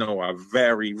that we know are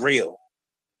very real.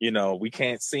 You know, we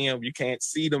can't see them. You can't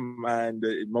see the mind,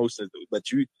 the emotions,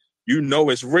 but you know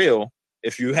it's real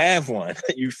if you have one.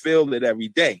 You feel it every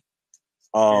day.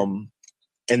 And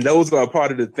those are a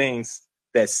part of the things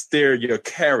that steer your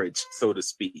carriage, so to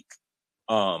speak.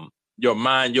 Your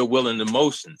mind, your will, and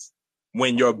emotions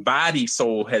when your body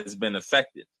soul has been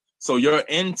affected. So your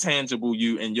intangible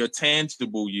you and your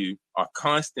tangible you are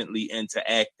constantly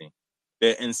interacting.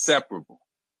 They're inseparable.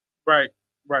 Right.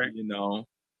 You know,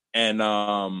 and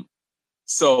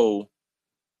so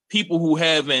people who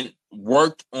haven't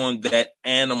worked on that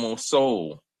animal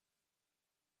soul,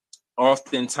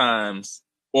 oftentimes,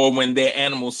 or when their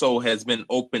animal soul has been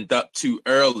opened up too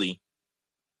early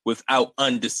without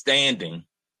understanding,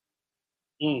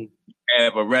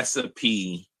 have a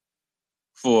recipe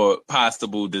for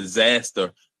possible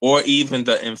disaster, or even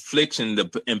the infliction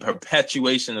and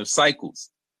perpetuation of cycles.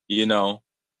 You know,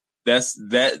 that's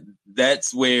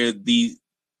where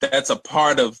that's a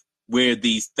part of where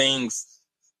these things,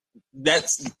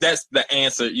 that's the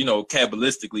answer, you know,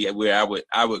 Kabbalistically, where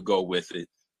I would go with it,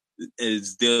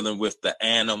 is dealing with the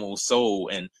animal soul,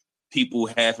 and people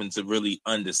having to really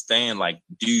understand, like,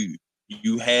 dude,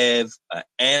 you have an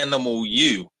animal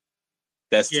you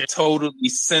that's totally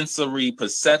sensory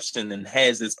perception and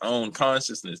has its own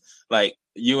consciousness. Like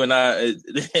you and I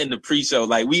in the pre-show,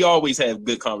 like we always have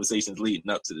good conversations leading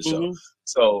up to the show.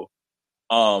 So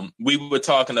we were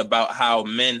talking about how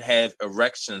men have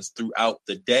erections throughout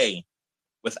the day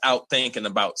without thinking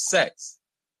about sex.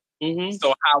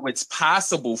 So how it's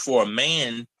possible for a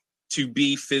man to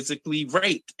be physically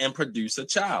raped and produce a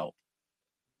child.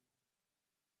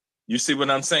 You see what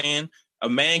I'm saying? A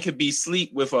man could be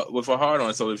asleep with a heart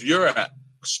on. So if you're a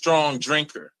strong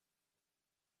drinker,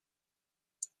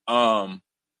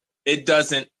 it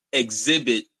doesn't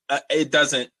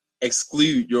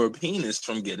exclude your penis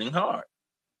from getting hard,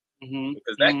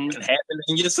 because that can happen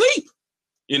in your sleep.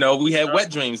 You know, we have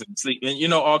wet dreams in sleep, and you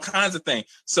know, all kinds of things.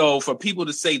 So for people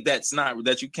to say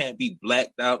that you can't be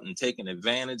blacked out and taken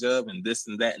advantage of, and this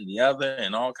and that and the other,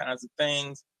 and all kinds of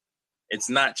things, it's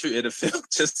not true. It'll feel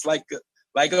just like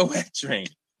a wet dream.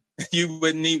 You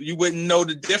wouldn't know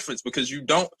the difference, because you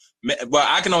don't. Well,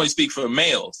 I can only speak for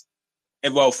males,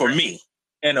 and well, for me,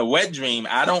 in a wet dream,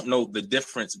 I don't know the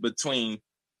difference between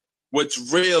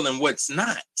what's real and what's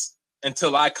not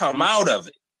until I come out of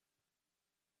it.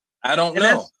 I don't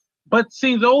know. But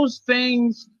see, those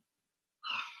things,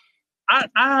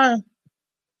 I'm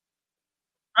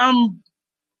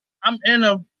in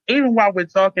a, even while we're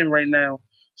talking right now,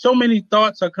 so many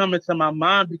thoughts are coming to my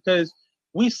mind because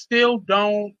we still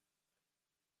don't,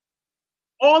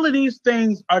 all of these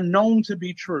things are known to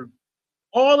be true.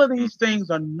 All of these things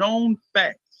are known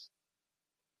facts.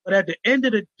 But at the end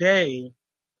of the day,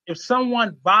 if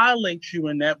someone violates you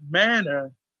in that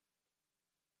manner,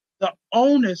 the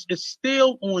onus is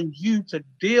still on you to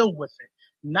deal with it.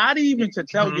 Not even to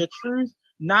tell your truth,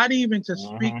 not even to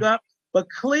speak up, but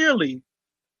clearly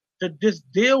to just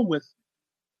deal with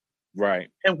it. Right.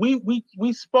 And we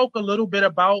spoke a little bit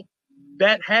about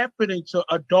that happening to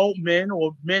adult men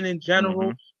or men in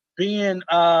general being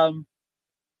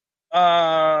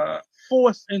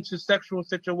forced into sexual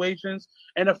situations.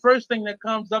 And the first thing that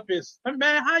comes up is,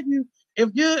 man, how you, if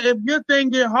your thing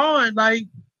get hard, like,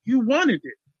 you wanted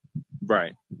it.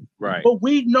 Right. But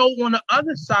we know on the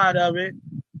other side of it,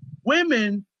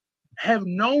 women have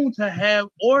known to have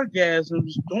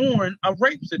orgasms during a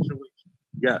rape situation.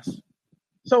 Yes.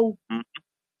 So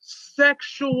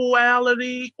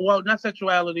sexuality, well, not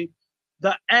sexuality,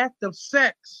 the act of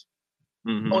sex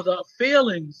or the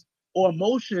feelings or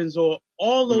emotions or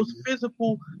all those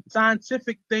physical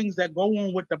scientific things that go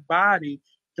on with the body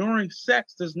during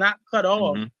sex does not cut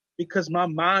off because my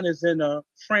mind is in a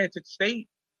frantic state.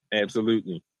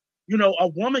 Absolutely. You know, a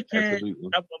woman can't,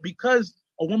 because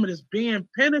a woman is being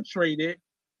penetrated,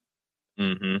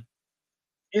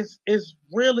 is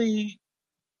really,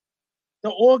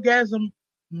 the orgasm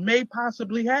may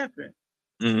possibly happen.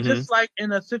 Just like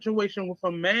in a situation with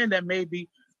a man that may be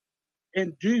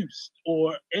induced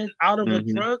or out of a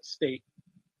drug state,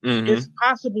 it's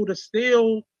possible to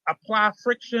still apply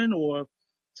friction or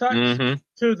touch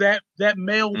to that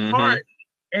male part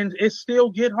and it still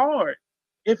get hard.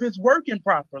 If it's working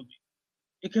properly,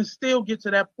 it can still get to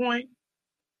that point.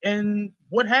 And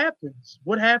what happens?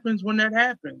 What happens when that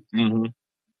happens? You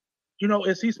know,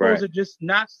 is he supposed to just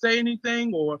not say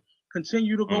anything or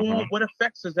continue to go on? What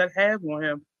effects does that have on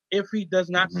him if he does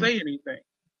not say anything?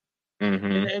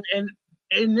 And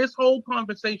in this whole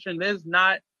conversation, there's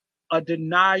not a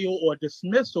denial or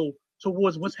dismissal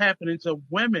towards what's happening to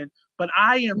women, but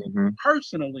I am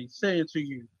personally saying to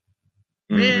you,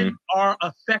 men are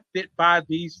affected by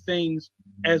these things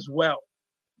as well.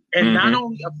 And not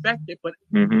only affected, but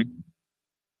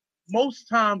most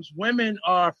times women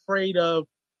are afraid of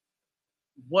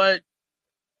what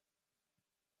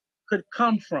could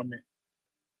come from it.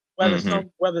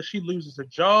 Whether she loses a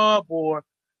job or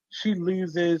she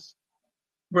loses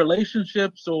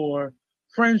relationships or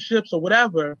friendships or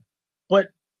whatever, but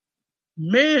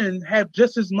men have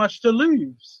just as much to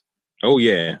lose. Oh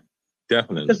yeah,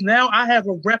 definitely. Because now I have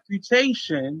a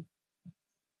reputation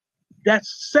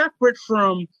that's separate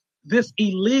from this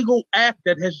illegal act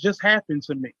that has just happened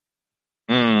to me.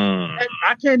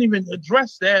 I can't even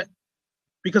address that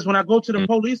because when I go to the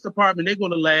police department, they're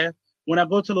going to laugh. When I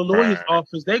go to the lawyer's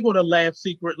office, they're going to laugh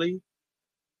secretly.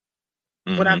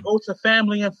 When I go to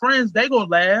family and friends, they're going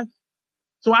to laugh.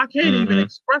 So I can't even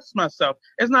express myself.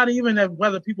 It's not even that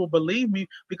whether people believe me,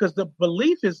 because the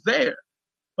belief is there.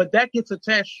 But that gets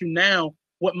attached to now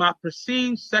what my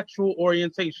perceived sexual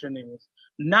orientation is.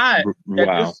 Not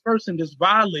that this person just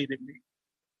violated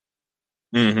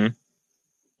me.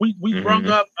 We brought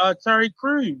up Terry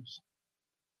Crews.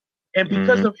 And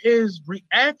because of his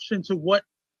reaction to what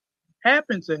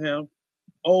happened to him,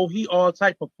 oh, he all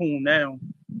type of coon now.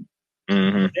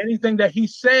 Anything that he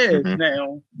says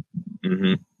now,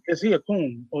 is he a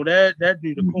coon? Oh, that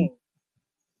dude a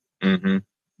coon.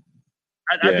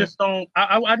 I just don't.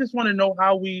 I just want to know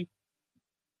how we,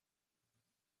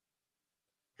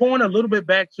 going a little bit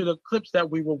back to the clips that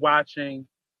we were watching,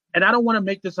 and I don't want to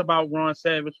make this about Ron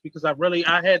Savage because I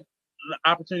had the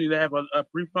opportunity to have a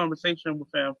brief conversation with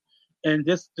him and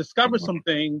just discover some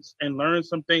things and learn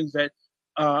some things that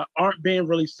aren't being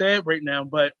really said right now.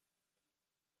 But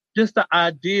just the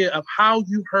idea of how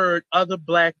you heard other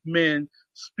black men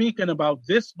speaking about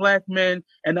this black man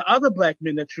and the other black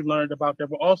men that you learned about that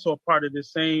were also a part of the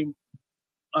same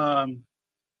kind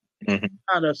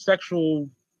of sexual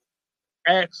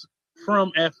acts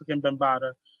from African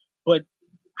Bambaataa. But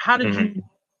how did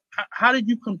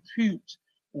you compute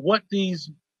what these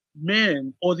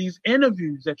men or these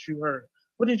interviews that you heard?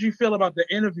 What did you feel about the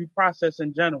interview process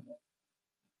in general?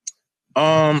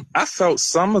 I felt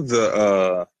some of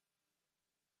the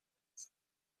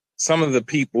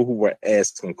people who were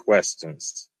asking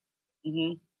questions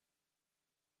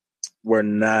were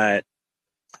not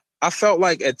I felt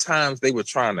like at times they were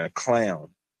trying to clown.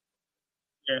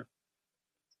 Yeah.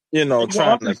 You know, They will trying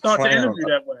often to start the clown. interview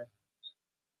that way.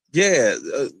 Yeah,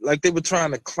 like they were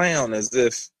trying to clown as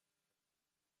if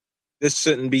this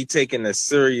shouldn't be taken as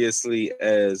seriously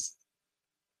as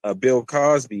a Bill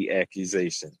Cosby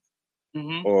accusation,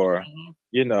 or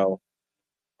you know,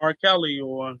 R. Kelly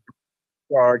or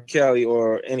R. Kelly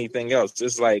or anything else.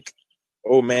 Just like,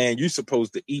 oh man, you're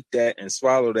supposed to eat that and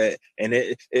swallow that, and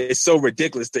it's so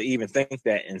ridiculous to even think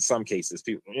that. In some cases,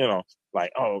 people, you know,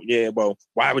 like, oh yeah, well,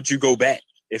 why would you go back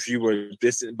if you were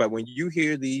this? But when you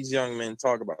hear these young men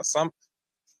talk about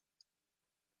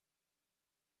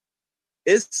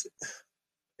it's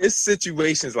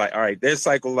situations like, all right, there's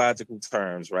psychological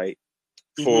terms, right,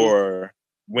 for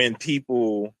when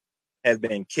people have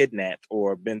been kidnapped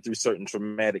or been through certain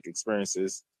traumatic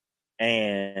experiences,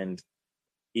 and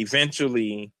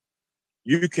eventually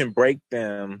you can break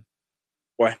them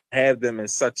or have them in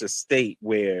such a state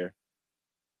where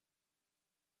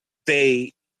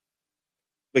they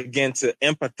begin to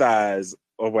empathize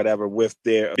or whatever with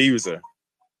their abuser.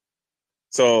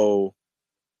 So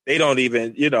they don't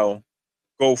even, you know,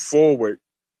 go forward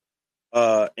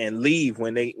and leave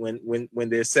when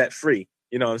they're set free.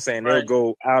 You know what I'm saying? Right. They'll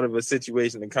go out of a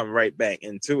situation and come right back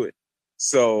into it.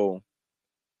 So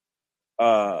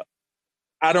I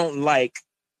don't like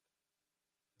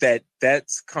that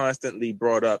that's constantly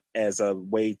brought up as a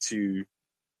way to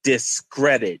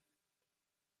discredit.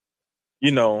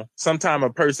 You know, sometimes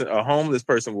a homeless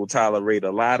person will tolerate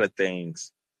a lot of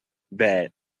things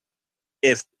that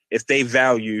if they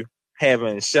value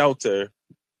having shelter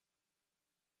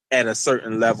at a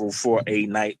certain level for a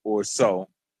night or so,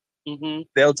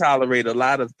 they'll tolerate a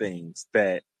lot of things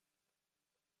that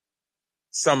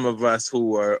some of us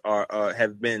who are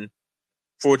have been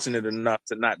fortunate enough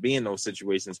to not be in those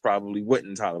situations probably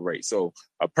wouldn't tolerate. So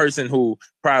a person who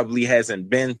probably hasn't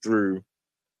been through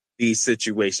these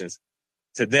situations,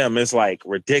 to them it's like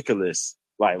ridiculous.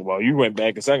 Like, well, you went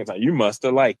back a second time, you must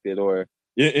have liked it, or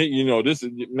you know, this is,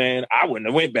 man, I wouldn't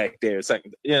have went back there a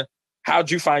second. Yeah,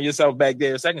 how'd you find yourself back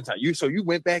there a second time? You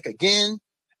went back again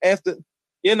after,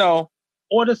 you know.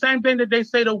 Or the same thing that they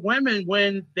say to women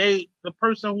when the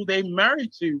person who they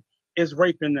married to is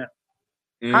raping them.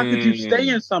 How could you stay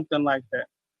in something like that?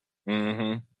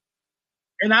 And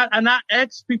I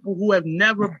ask people who have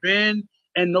never been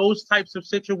in those types of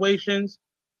situations,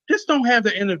 just don't have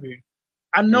the interview.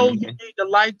 I know you need the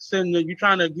likes and you're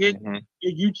trying to get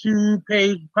your YouTube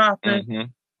page popping,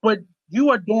 but you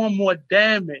are doing more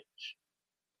damage.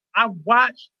 I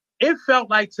watched, it felt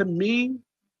like to me,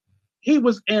 he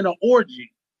was in an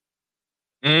orgy.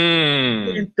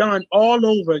 Getting done all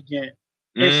over again.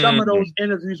 In some of those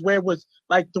interviews where it was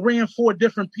like 3 and 4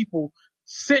 different people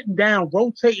sitting down,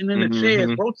 rotating in the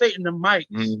chairs, rotating the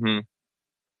mics.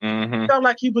 It felt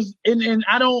like he was and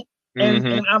I don't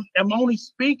and I'm only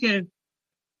speaking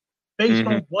based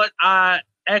on what I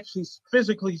actually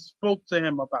physically spoke to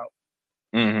him about.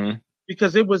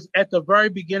 Because it was at the very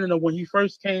beginning of when he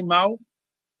first came out,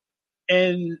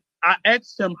 and I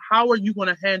asked him, how are you going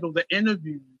to handle the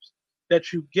interviews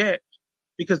that you get?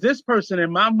 Because this person,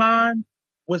 in my mind,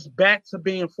 was back to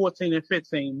being 14 and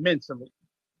 15 mentally.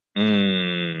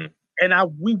 And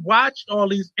we watched all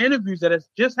these interviews that has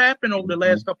just happened over the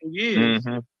last couple of years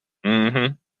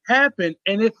happen,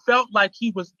 and it felt like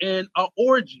he was in an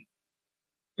orgy.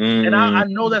 And I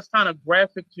know that's kind of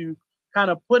graphic to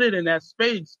kind of put it in that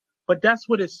space, but that's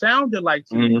what it sounded like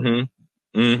to me.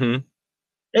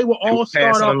 They will all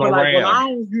start off with like,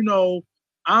 well,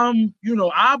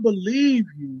 I believe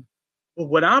you. But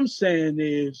what I'm saying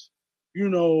is,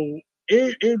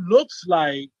 it looks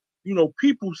like,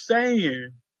 people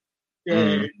saying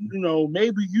that,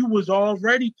 maybe you was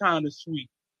already kind of sweet.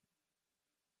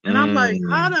 And I'm like,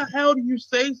 how the hell do you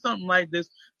say something like this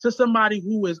to somebody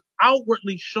who is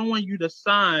outwardly showing you the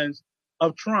signs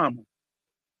of trauma?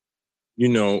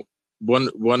 One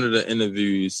of the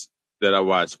interviews that I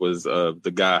watched was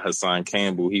the guy Hassan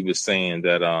Campbell. He was saying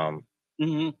that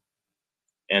and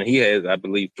he has, I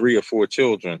believe, 3 or 4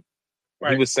 children.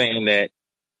 Right. He was saying that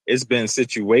it's been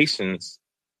situations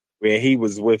where he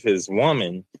was with his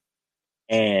woman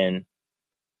and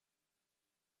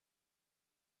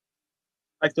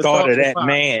like the thought of that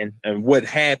man and what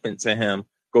happened to him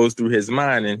goes through his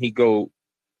mind, and he go,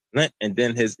 and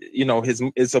then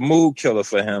it's a mood killer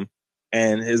for him,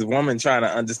 and his woman trying to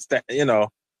understand,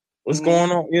 what's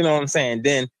going on, you know what I'm saying?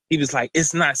 Then he was like,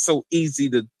 it's not so easy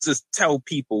to just tell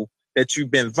people that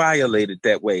you've been violated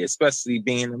that way, especially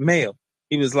being a male.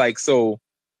 He was like, so,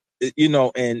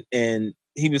 and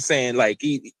he was saying like,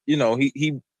 he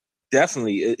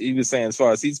definitely, he was saying as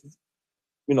far as he's,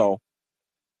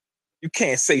 you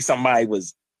can't say somebody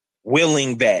was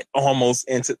willing that almost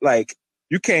into like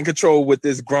you can't control what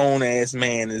this grown ass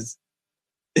man is.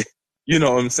 You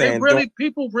know what I'm saying?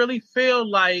 People really feel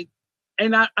like,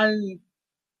 and I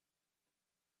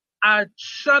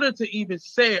shudder to even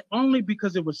say it only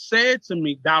because it was said to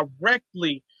me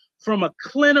directly from a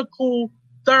clinical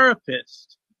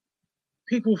therapist.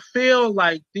 People feel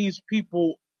like these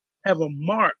people have a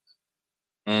mark,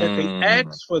 that they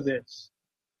asked for this,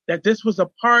 that this was a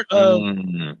part of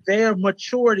their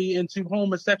maturity into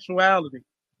homosexuality.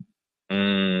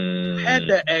 You had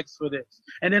to ask for this.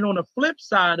 And then on the flip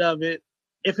side of it,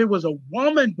 if it was a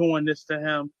woman doing this to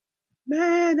him,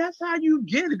 man, that's how you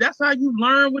get it. That's how you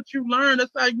learn what you learn.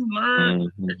 That's how you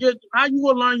learn. How you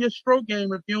will learn your stroke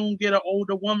game if you don't get an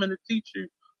older woman to teach you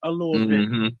a little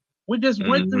bit. We just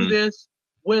went through this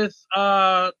with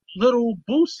little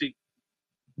Boosie.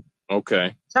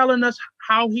 Okay. Telling us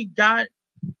how he got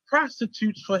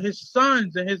prostitutes for his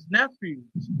sons and his nephews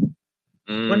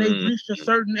when they reached a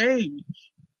certain age.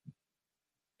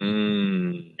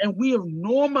 And we have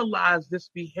normalized this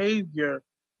behavior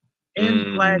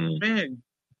in Black men.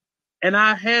 And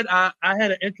I had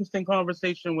an interesting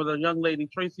conversation with a young lady,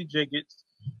 Tracy Jiggets,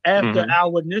 after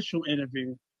our initial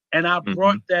interview. And I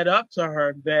brought that up to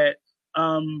her that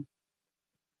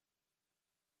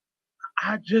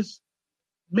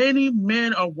many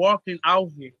men are walking out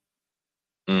here.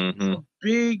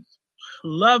 Big,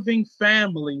 loving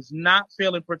families not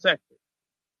feeling protected.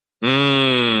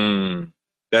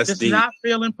 That's just deep. not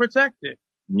feeling protected.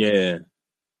 Yeah.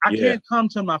 I can't come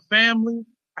to my family.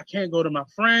 I can't go to my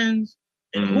friends.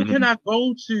 And who can I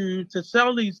go to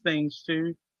sell these things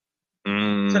to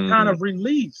kind of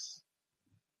release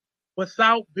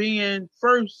without being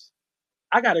first?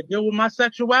 I got to deal with my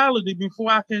sexuality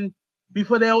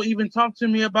before they'll even talk to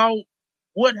me about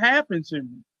what happened to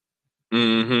me.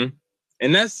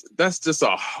 And that's just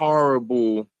a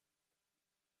horrible.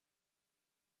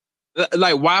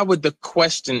 Like, why would the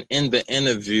question in the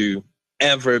interview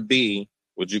ever be,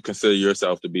 would you consider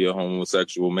yourself to be a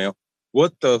homosexual male?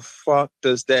 What the fuck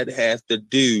does that have to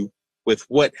do with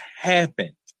what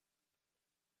happened?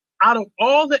 Out of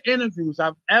all the interviews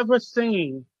I've ever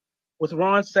seen with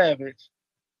Ron Savage,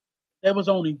 there was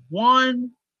only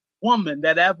one woman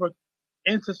that ever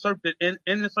intercepted any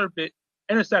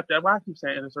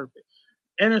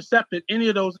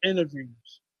of those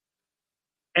interviews.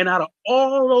 And out of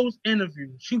all those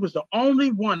interviews, she was the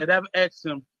only one that ever asked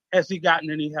him, has he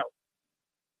gotten any help?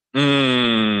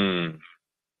 And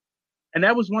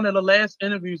that was one of the last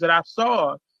interviews that I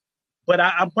saw. But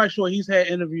I'm quite sure he's had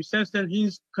interviews since then.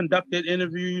 He's conducted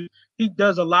interviews. He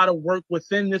does a lot of work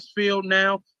within this field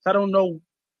now. So I don't know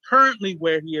currently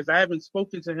where he is. I haven't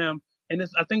spoken to him. And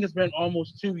I think it's been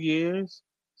almost 2 years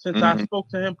since I spoke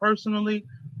to him personally.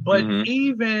 But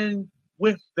even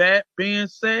with that being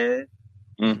said,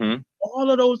 all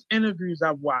of those interviews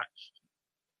I've watched,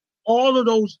 all of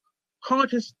those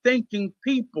conscious thinking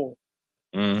people,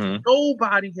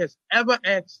 nobody has ever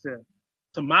asked him,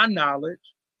 to my knowledge,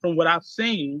 from what I've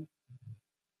seen,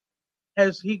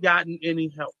 has he gotten any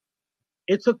help?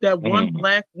 It took that one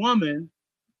Black woman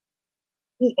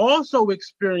who also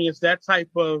experienced that type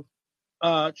of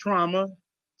trauma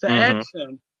to ask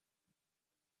him.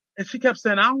 And she kept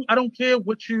saying, I don't care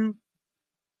what's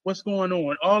going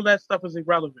on. All that stuff is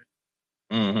irrelevant.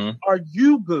 Are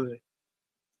you good?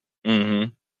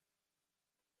 And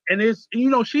it's,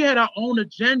 she had her own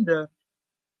agenda,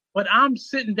 but I'm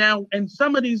sitting down, and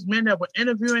some of these men that were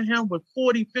interviewing him were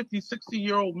 40, 50,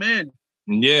 60-year-old men.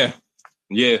 Yeah.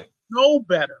 Know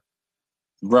better.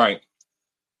 Right.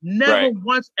 Never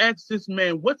once asked this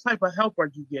man, what type of help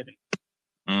are you getting?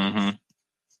 A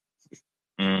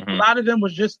lot of them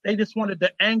they just wanted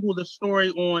to angle the story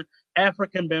on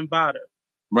African Bambaataa.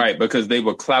 Right, because they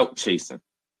were clout chasing.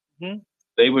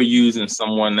 They were using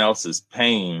someone else's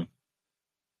pain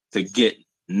to get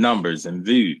numbers and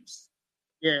views.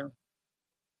 Yeah.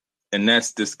 And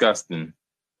that's disgusting.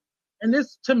 And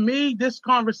to me, this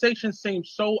conversation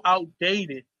seems so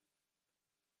outdated.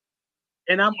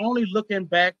 And I'm only looking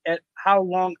back at how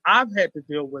long I've had to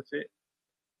deal with it.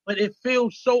 But it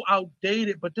feels so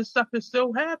outdated, but this stuff is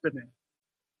still happening.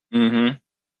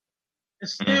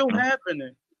 It's still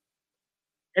happening.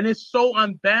 And it's so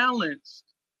unbalanced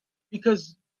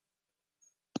because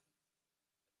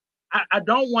I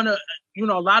don't want to, a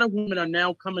lot of women are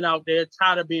now coming out there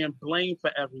tired of being blamed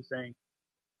for everything.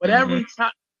 But every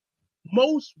time,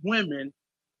 most women,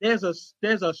 there's an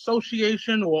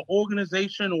association or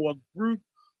organization or a group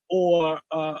or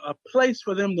a place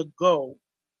for them to go.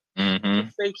 A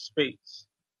safe space.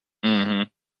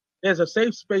 There's a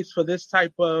safe space for this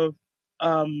type of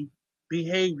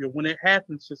behavior when it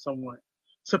happens to someone,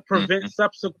 to prevent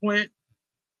subsequent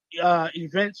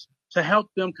events, to help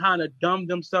them kind of dumb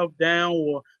themselves down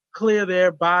or clear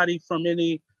their body from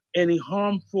any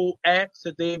harmful acts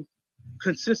that they've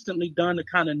consistently done to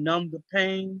kind of numb the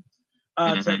pain,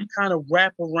 to kind of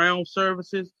wrap around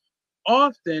services.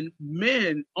 Often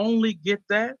men only get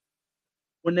that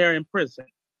when they're in prison.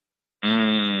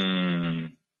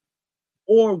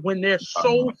 Or when they're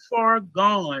so far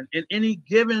gone in any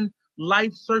given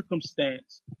life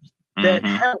circumstance that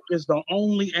help is the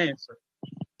only answer.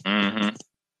 And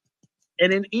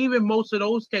in even most of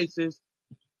those cases,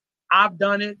 I've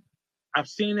done it, I've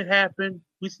seen it happen,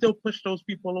 we still push those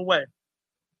people away.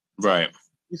 Right.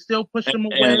 We still push them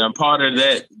away. And a part of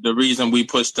that, the reason we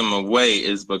push them away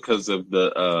is because of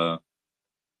the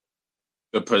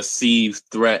perceived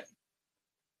threat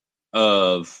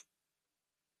of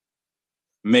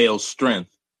male strength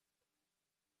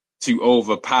to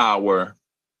overpower,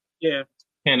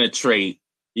 penetrate,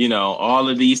 all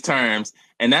of these terms.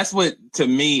 And that's what, to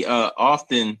me,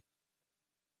 often,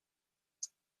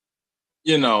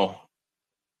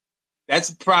 that's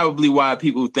probably why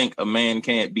people think a man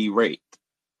can't be raped,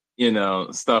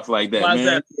 stuff like that.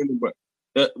 Man,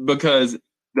 because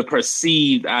the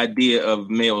perceived idea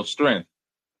of male strength,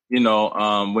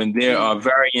 when there are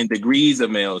varying degrees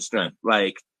of male strength,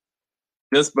 like,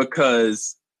 just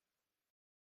because,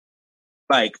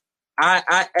 like,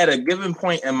 I at a given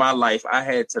point in my life, I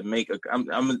had to make I'm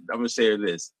gonna share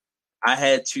this. I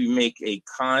had to make a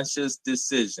conscious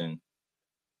decision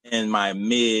in my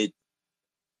mid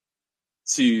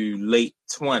to late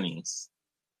 20s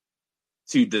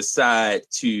to decide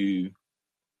to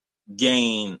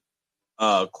gain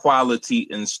quality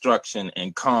instruction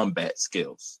and combat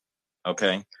skills.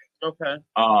 Okay.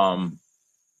 And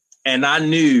I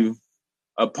knew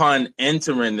upon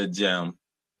entering the gym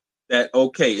that,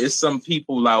 okay, it's some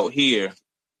people out here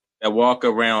that walk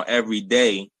around every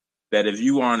day that if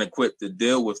you aren't equipped to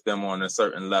deal with them on a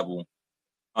certain level,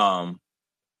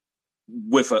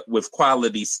 with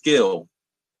quality skill,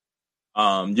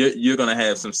 you're going to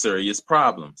have some serious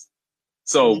problems.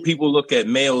 So people look at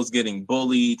males getting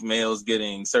bullied, males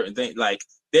getting certain things, like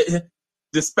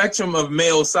the spectrum of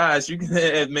male size. You can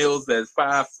have males that's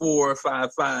 5'4",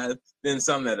 5'5", then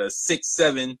some that are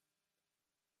 6'7",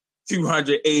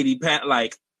 280 pounds.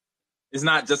 Like, it's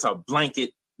not just a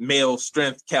blanket male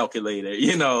strength calculator,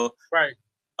 right?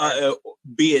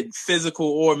 Be it physical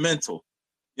or mental,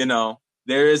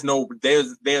 there's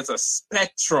a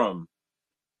spectrum.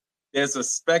 There's a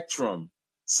spectrum.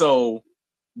 So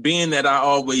being that I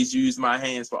always use my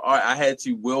hands for art, I had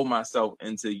to will myself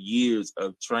into years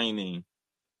of training.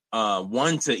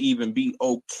 One, to even be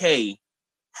okay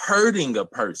hurting a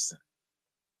person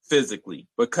physically,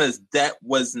 because that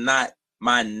was not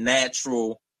my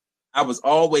natural. I was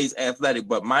always athletic,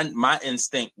 but my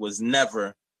instinct was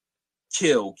never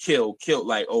kill.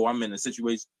 Like, oh, I'm in a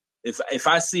situation. If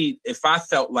I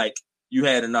felt like you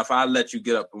had enough, I'll let you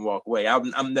get up and walk away.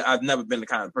 I've never been the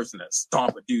kind of person that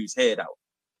stomp a dude's head out.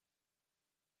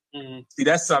 See,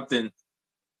 that's something,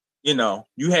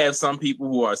 you have some people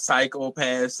who are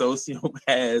psychopaths,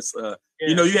 sociopaths,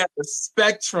 you have a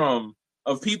spectrum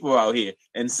of people out here.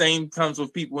 And same comes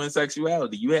with people in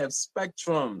sexuality. You have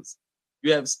spectrums.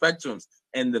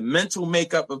 And the mental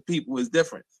makeup of people is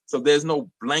different. So there's no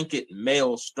blanket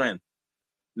male strength,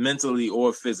 mentally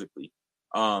or physically.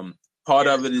 Part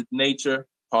of it is nature,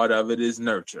 part of it is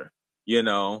nurture.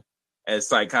 As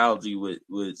psychology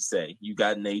would say, you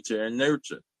got nature and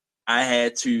nurture. I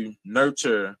had to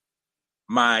nurture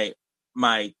my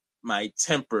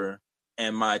temper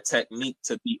and my technique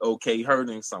to be okay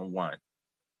hurting someone.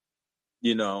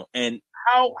 And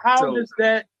how does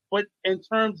that, but in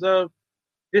terms of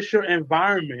just your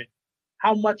environment,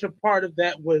 how much a part of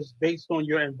that was based on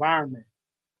your environment?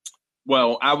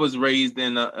 Well, I was raised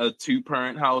in a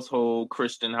two-parent household,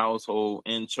 Christian household,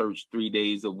 in church 3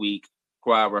 days a week,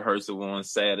 choir rehearsal on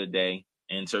Saturday,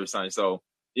 and church Sunday. So,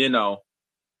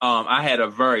 I had a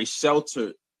very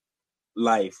sheltered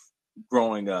life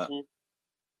growing up.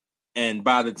 And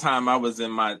by the time I was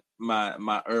in my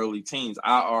early teens,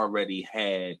 I already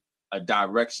had a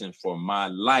direction for my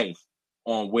life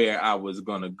on where I was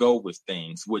going to go with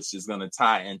things, which is going to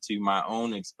tie into my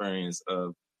own experience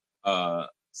of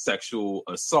sexual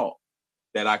assault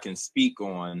that I can speak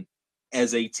on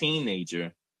as a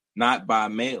teenager, not by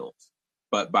males,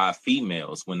 but by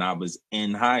females when I was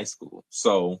in high school.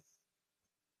 So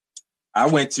I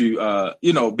went to,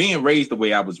 being raised the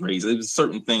way I was raised, there was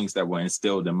certain things that were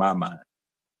instilled in my mind.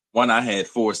 One, I had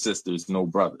 4 sisters, no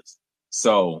brothers.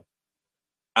 So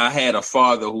I had a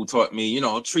father who taught me,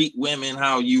 treat women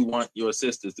how you want your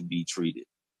sisters to be treated.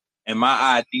 And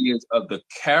my ideas of the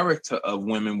character of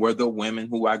women were the women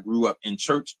who I grew up in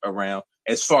church around,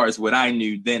 as far as what I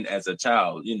knew then as a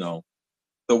child,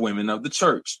 the women of the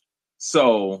church.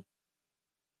 So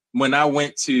when I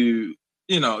went to,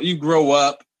 you grow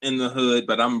up in the hood,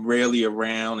 but I'm rarely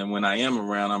around. And when I am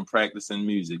around, I'm practicing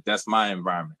music. That's my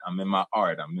environment. I'm in my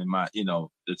art. I'm in my,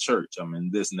 the church. I'm in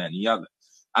this and that and the other.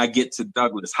 I get to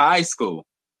Douglas High School.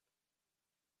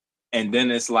 And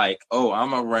then it's like, oh,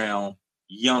 I'm around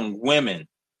young women,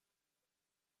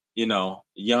 young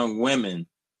women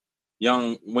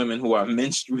who are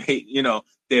menstruating,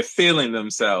 they're feeling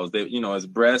themselves. They, as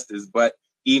breast, as butt,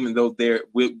 even though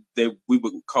we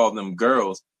would call them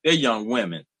girls, they're young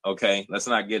women. Okay. Let's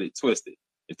not get it twisted.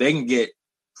 If they can get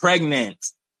pregnant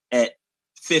at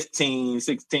 15,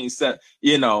 16, 7,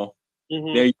 they're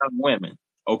young women.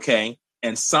 Okay.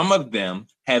 And some of them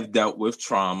have dealt with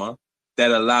trauma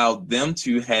that allowed them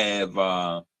to have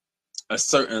a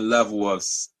certain level of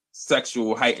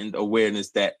sexual heightened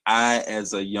awareness that I,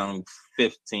 as a young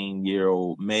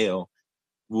 15-year-old male,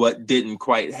 didn't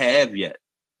quite have yet.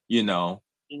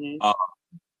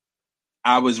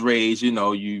 I was raised,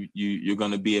 you're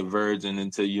going to be a virgin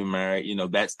until you're married.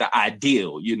 That's the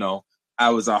ideal. I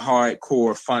was a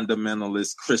hardcore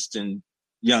fundamentalist Christian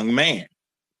young man.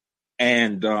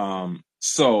 And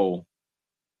so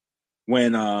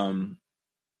when,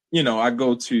 I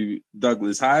go to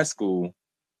Douglas High School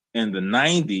in the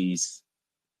 90s,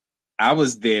 I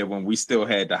was there when we still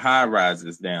had the high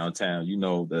rises downtown,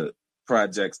 the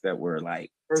projects that were like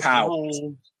towers.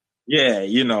 Yeah,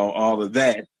 all of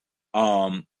that.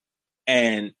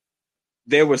 And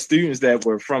there were students that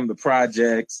were from the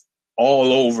projects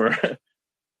all over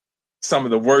some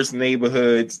of the worst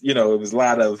neighborhoods. It was a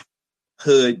lot of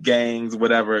hood gangs,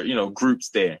 whatever, groups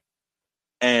there.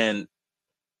 And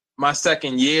my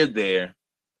second year there,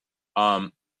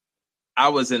 I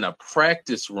was in a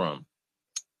practice room.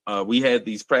 We had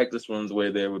these practice rooms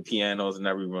where there were pianos in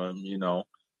every room,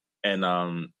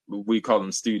 and we call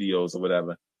them studios or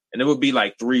whatever. And it would be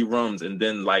like 3 rooms and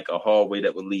then like a hallway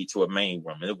that would lead to a main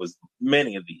room. And it was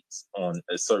many of these on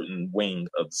a certain wing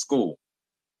of the school.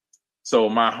 So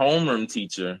my homeroom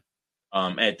teacher,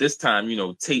 at this time,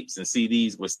 tapes and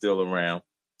CDs were still around.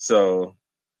 So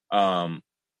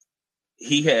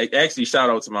he had actually, shout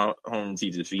out to my homeroom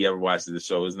teacher if he ever watches the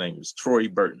show. His name was Troy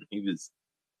Burton. He was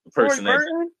the person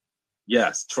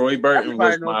yes, Troy Burton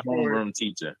was my homeroom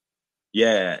teacher.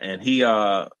 Yeah, and he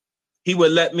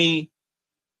would let me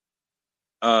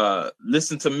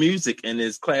listen to music in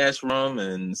his classroom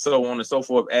and so on and so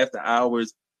forth after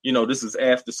hours. This is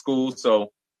after school.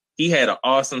 So he had an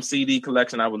awesome CD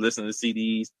collection. I would listen to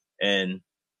CDs and,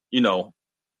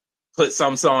 put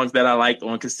some songs that I liked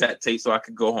on cassette tape so I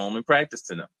could go home and practice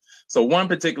to them. So one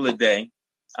particular day,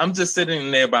 I'm just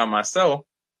sitting there by myself,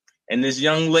 and this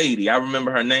young lady, I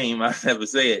remember her name, I never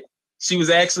say it. She was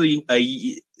actually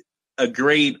a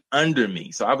grade under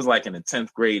me. So I was like in the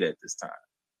 10th grade at this time.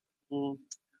 Mm.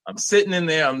 I'm sitting in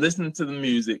there, I'm listening to the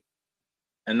music,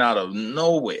 and out of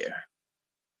nowhere,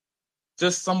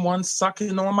 just someone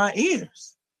sucking on my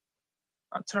ears.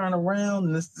 I turn around,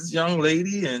 and this young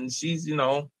lady, and she's,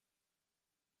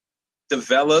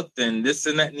 developed and this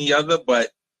and that and the other, but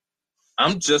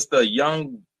I'm just a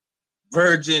young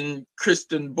virgin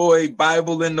Christian boy,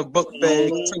 Bible in the book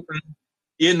bag.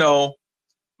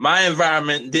 My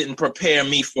environment didn't prepare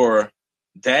me for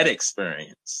that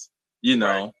experience,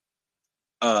 right.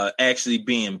 Actually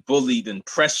being bullied and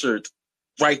pressured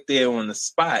right there on the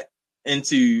spot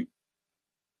into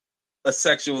a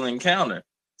sexual encounter.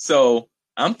 So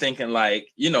I'm thinking like,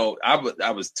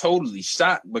 I was totally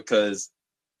shocked because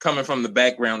coming from the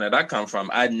background that I come from,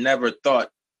 I never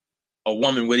thought a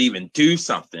woman would even do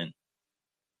something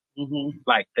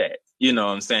like that. You know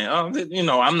what I'm saying?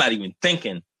 I'm not even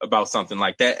thinking about something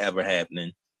like that ever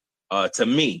happening to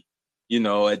me.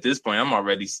 At this point, I'm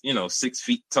already, 6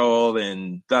 feet tall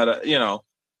and,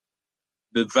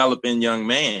 developing young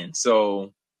man.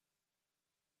 So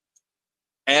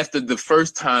after the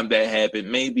first time that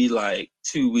happened, maybe like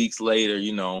 2 weeks later,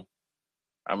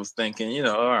 I was thinking,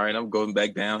 all right, I'm going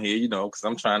back down here, because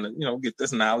I'm trying to, get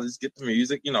this knowledge, get the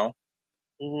music,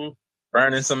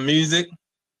 burning some music.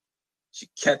 She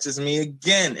catches me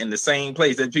again in the same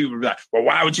place that people be like, well,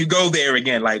 why would you go there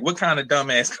again? Like, what kind of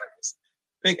dumbass?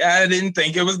 I didn't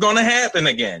think it was going to happen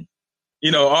again.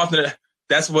 Often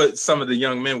that's what some of the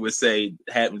young men would say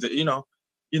happens. I'm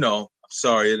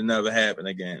sorry, it'll never happen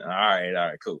again. All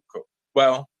right, cool.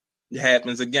 Well, it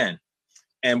happens again.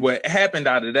 And what happened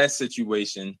out of that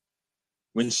situation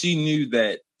when she knew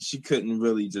that she couldn't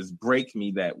really just break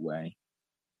me that way,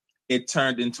 it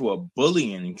turned into a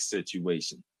bullying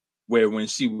situation where when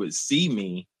she would see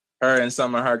me, her and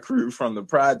some of her crew from the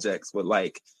projects would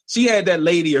like, she had that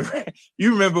lady around.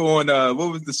 You remember on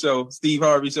what was the show? Steve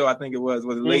Harvey show, I think it was a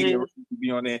lady around to be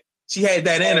on there. She had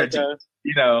that energy. Okay.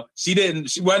 You know, she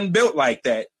wasn't built like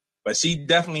that, but she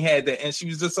definitely had that. And she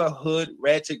was just a hood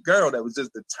ratchet girl that was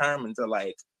just determined to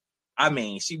like, I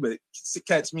mean, she would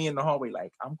catch me in the hallway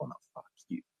like, I'm gonna fuck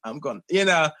you. I'm gonna,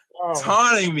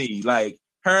 taunting me like.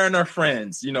 Her and her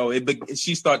friends, you know,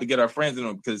 she started to get her friends in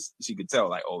them because she could tell,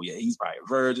 like, oh yeah, he's probably a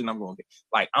virgin. I'm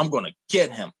gonna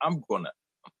get him. I'm gonna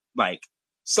like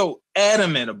so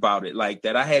adamant about it, like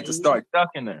that. I had to start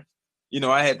ducking her. You know,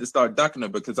 I had to start ducking her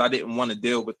because I didn't want to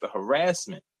deal with the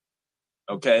harassment.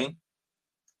 Okay.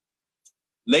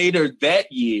 Later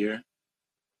that year,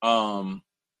 I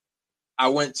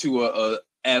went to a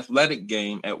athletic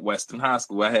game at Western High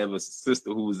School. I have a sister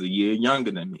who was a year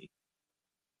younger than me.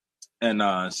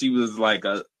 And she was like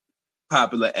a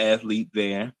popular athlete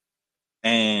there.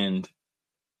 And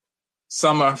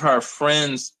some of her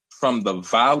friends from the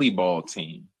volleyball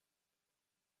team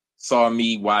saw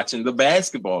me watching the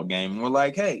basketball game and were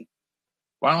like, hey,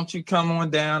 why don't you come on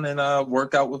down and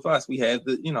work out with us? We had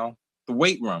the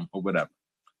weight room or whatever.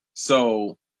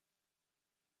 So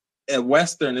at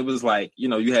Western, it was like,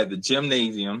 you had the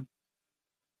gymnasium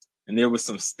and there were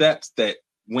some steps that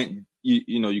went,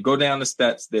 you go down the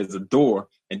steps, there's a door,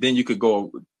 and then you could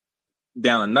go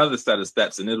down another set of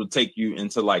steps and it'll take you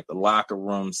into like the locker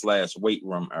room / weight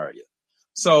room area.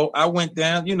 So I went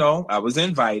down, I was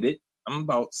invited. I'm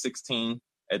about 16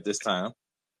 at this time.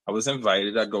 I was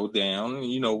invited. I go down,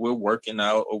 we're working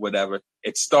out or whatever.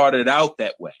 It started out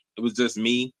that way. It was just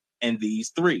me and these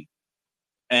three.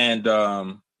 And,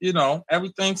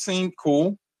 everything seemed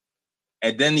cool.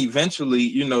 And then eventually,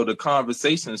 the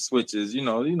conversation switches,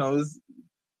 it's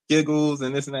giggles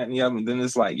and this and that and the other. And then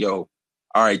it's like, yo,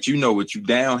 all right, you know what you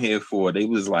down here for. They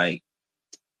was like,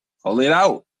 pull it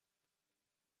out.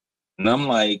 And I'm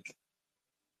like,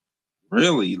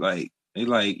 really? Like, they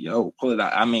like, yo, pull it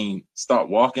out. I mean, start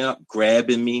walking up,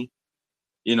 grabbing me.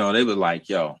 They were like,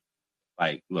 yo,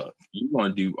 like, look, you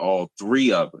want to do all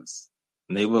three of us.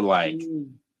 And they were like,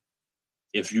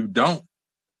 if you don't,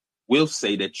 we'll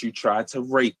say that you tried to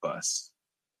rape us.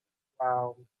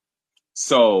 Wow.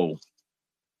 So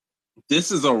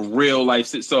this is a real life.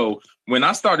 So when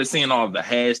I started seeing all the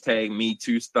hashtag Me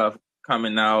Too stuff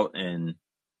coming out and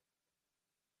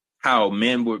how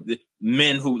men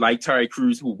who like Terry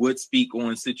Crews who would speak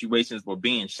on situations were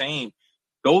being shamed,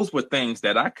 those were things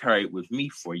that I carried with me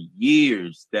for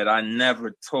years that I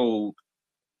never told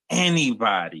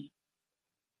anybody.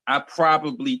 I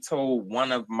probably told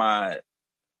one of my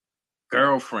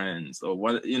girlfriends or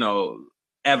what,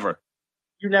 ever.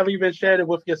 You never even shared it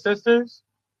with your sisters?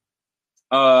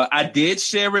 I did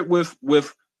share it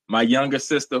with my younger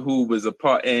sister who was a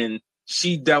part, and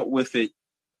she dealt with it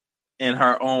in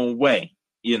her own way,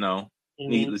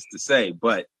 needless to say.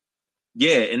 But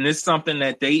yeah, and it's something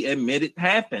that they admitted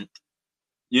happened,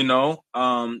 to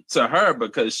her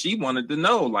because she wanted to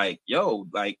know, like, yo,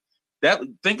 like that.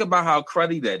 Think about how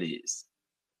cruddy that is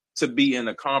to be in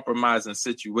a compromising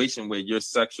situation where you're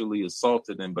sexually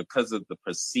assaulted, and because of the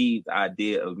perceived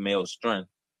idea of male strength,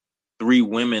 3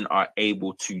 women are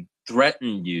able to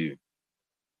threaten you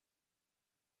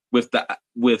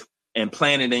and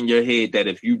plant it in your head that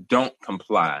if you don't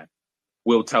comply,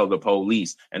 we'll tell the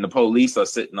police. And the police are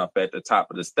sitting up at the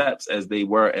top of the steps as they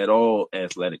were at all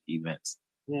athletic events.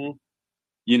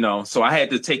 Mm-hmm. So I had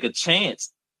to take a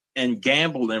chance and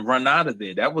gamble and run out of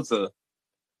there. That was a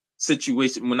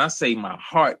situation when I say my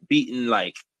heart beating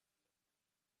like,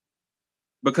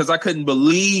 because I couldn't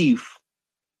believe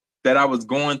that I was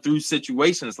going through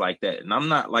situations like that. And I'm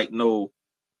not like, I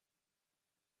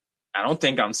don't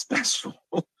think I'm special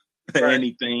or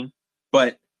anything,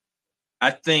 but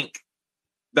I think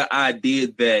the idea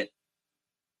that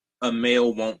a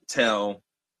male won't tell,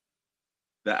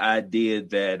 the idea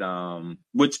that,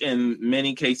 which in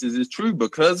many cases is true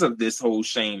because of this whole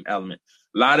shame element.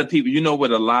 A lot of people, what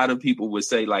a lot of people would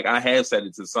say, like I have said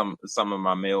it to some of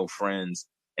my male friends,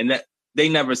 and that they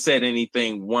never said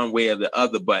anything one way or the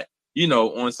other, but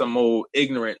on some old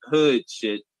ignorant hood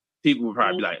shit, people would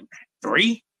probably be like,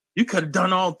 3? You could have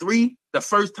done all 3 the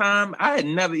first time. I had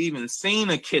never even seen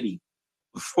a kitty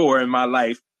before in my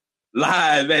life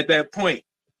live at that point.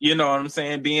 You know what I'm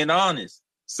saying? Being honest.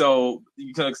 So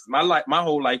because my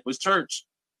whole life was church,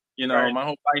 my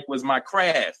whole life was my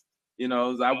craft.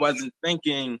 I wasn't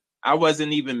thinking, I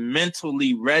wasn't even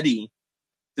mentally ready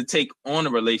to take on a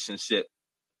relationship,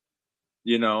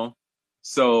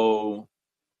 So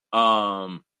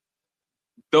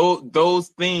those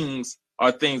things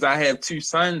are things. I have 2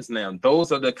 sons now.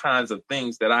 Those are the kinds of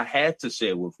things that I had to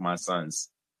share with my sons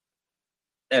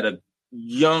at a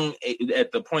young age,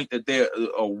 at the point that they're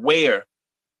aware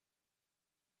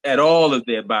at all of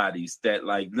their bodies that,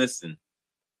 like, listen,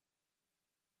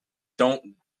 don't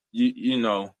you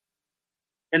know.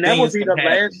 And that would be the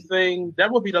last thing.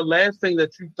 That would be the last thing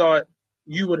that you thought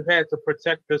you would have had to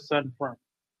protect your son from.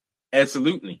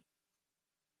 Absolutely,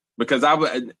 because I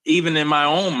would, even in my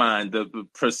own mind, the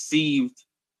perceived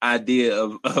idea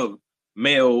of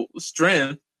male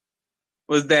strength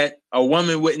was that a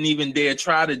woman wouldn't even dare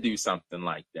try to do something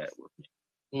like that with me.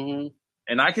 Mm-hmm.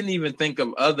 And I can even think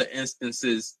of other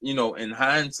instances, you know, in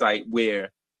hindsight,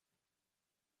 where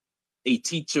a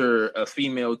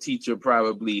female teacher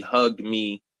probably hugged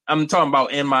me. I'm talking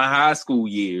about in my high school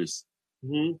years.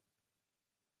 Mm-hmm.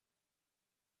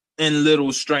 In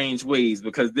little strange ways,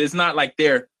 because it's not like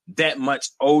they're that much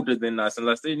older than us,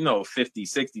 unless they're, 50s,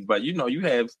 60s. But, you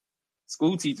have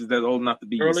school teachers that's old enough to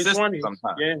be early your sister 20s.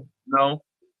 sometimes. Yeah.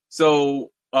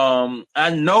 So I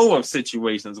know of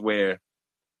situations where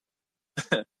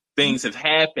things have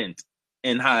happened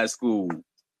in high school,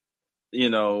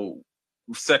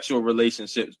 sexual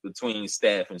relationships between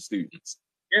staff and students.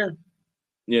 Yeah.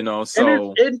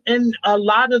 So and a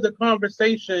lot of the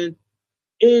conversation,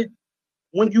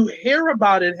 when you hear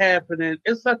about it happening,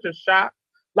 it's such a shock.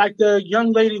 Like the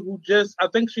young lady who I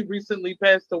think she recently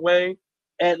passed away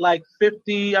at like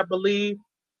 50, I believe,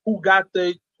 who got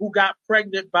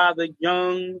pregnant by the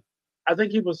young, I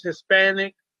think he was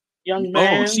Hispanic young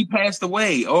man. Oh, she passed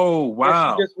away. Oh,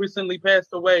 wow. She just recently passed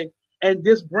away. And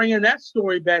just bringing that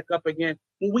story back up again.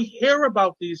 When we hear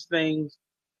about these things,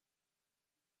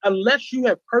 unless you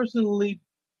have personally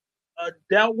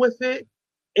dealt with it,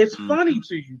 it's funny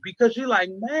to you because you're like,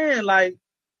 man, like,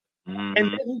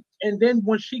 and then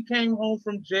when she came home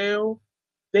from jail,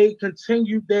 they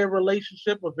continued their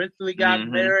relationship, eventually got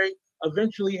married,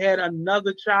 eventually had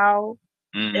another child.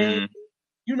 And,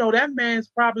 that man's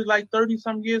probably like 30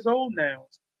 some years old now.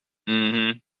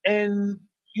 And,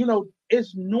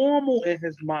 it's normal in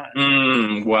his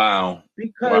mind. Wow.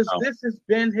 Because this has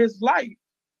been his life.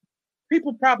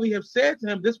 People probably have said to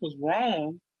him, this was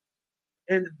wrong.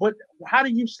 But how do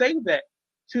you say that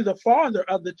to the father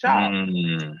of the child?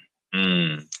 You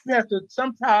have to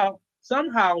somehow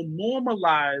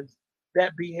normalize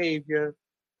that behavior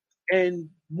and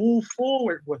move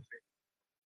forward with it.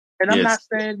 And I'm not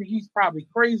saying that he's probably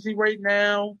crazy right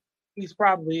now. He's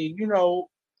probably,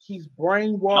 he's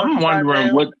brainwashed.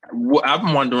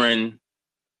 I'm wondering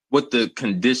what the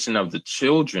condition of the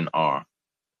children are.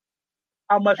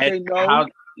 How much they know.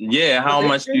 How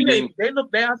much do they?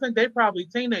 I think they're probably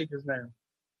teenagers now.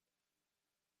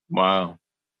 Wow.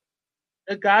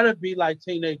 It gotta be like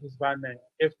teenagers by now,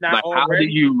 if not already. How do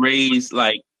you raise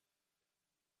like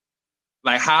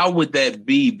how would that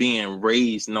be being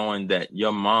raised knowing that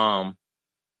your mom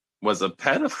was a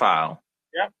pedophile?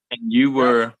 Yep. And you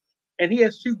were. Yep. And he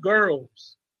has 2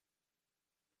 girls.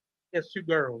 So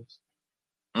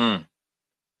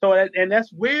and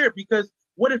that's weird because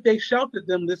what if they sheltered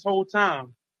them this whole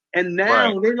time? And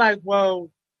now they're like, well,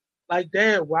 like,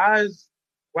 Dad, why is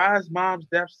mom's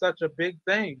death such a big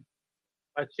thing?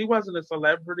 Like, she wasn't a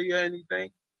celebrity or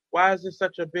anything. Why is it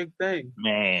such a big thing?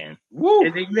 Man. Woo.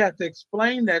 And then you have to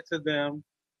explain that to them.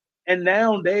 And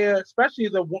now especially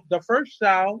the first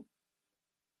child,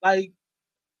 like,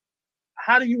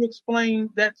 how do you explain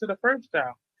that to the first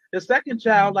child? The second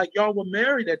child, like, y'all were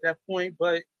married at that point,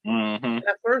 but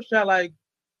that first child, like,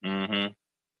 and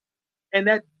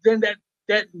that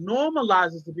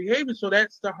normalizes the behavior. So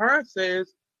that's to her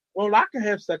says, well, I can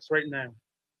have sex right now.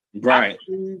 Right. I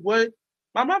can do what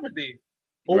my mother did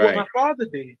or what my father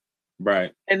did.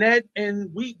 Right. And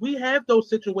we have those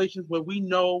situations where we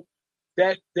know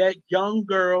that young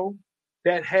girl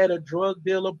that had a drug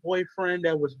dealer boyfriend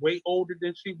that was way older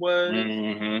than she was,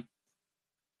 and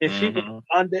she was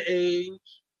underage,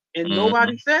 and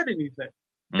nobody said anything.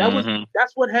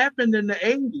 That's what happened in the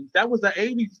 80s. That was the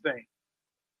 80s thing.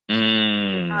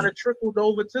 It kind of trickled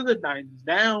over to the 90s.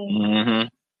 Now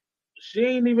she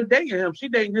ain't even dating him. She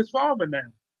dating his father now.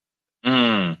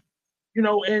 And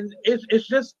it's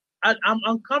just I'm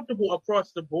uncomfortable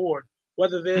across the board,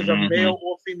 whether there's a male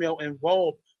or female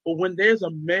involved. But when there's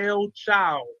a male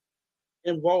child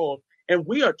involved, and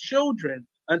we are children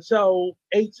until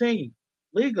 18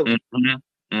 legally.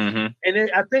 And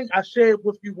I think I shared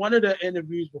with you one of the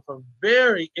interviews with a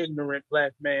very ignorant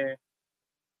black man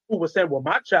who was saying, well,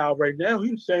 my child right now,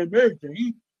 he's the same age, and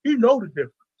he know the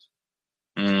difference.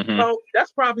 So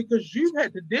that's probably because you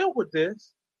had to deal with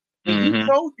this, and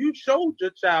you showed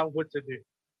your child what to do.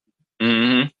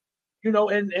 You know,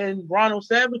 in Ronald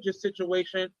Savage's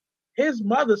situation, his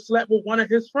mother slept with one of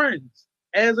his friends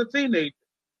as a teenager.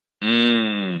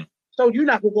 So you're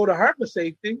not gonna go to her for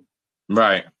safety.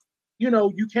 Right. You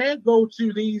know, you can't go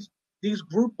to these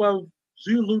group of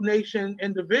Zulu Nation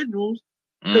individuals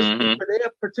because either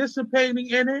they're participating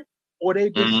in it or they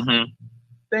just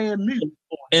staying mute.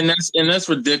 And that's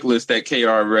ridiculous that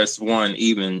KRS-One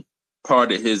even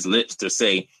parted his lips to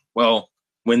say, well,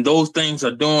 when those things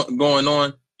are going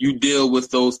on, you deal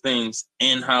with those things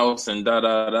in house and da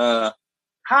da da.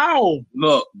 How?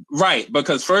 Look, right?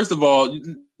 Because first of all,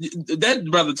 that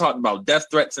brother talked about death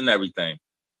threats and everything.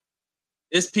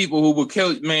 It's people who will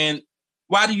kill. Man,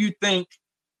 why do you think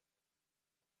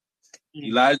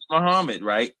Elijah Muhammad?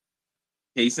 Right?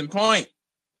 Case in point,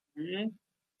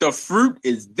 the fruit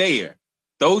is there.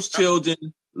 Those children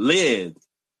lived.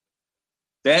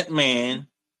 That man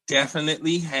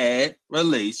definitely had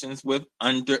relations with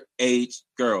underage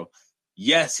girl.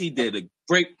 Yes, he did a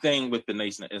great thing with the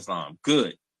Nation of Islam.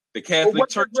 Good. The Catholic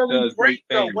Church does great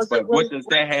things, but what does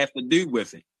that have to do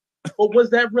with it? But was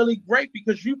that really great?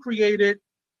 Because you created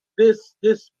this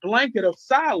blanket of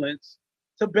silence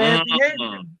to bad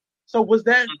behavior. So was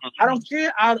that? I don't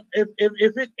care if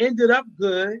it ended up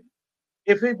good,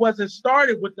 if it wasn't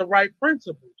started with the right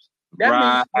principles.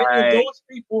 That means those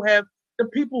people have the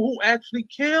people who actually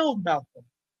killed Malcolm.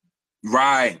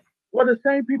 Right. Were the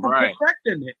same people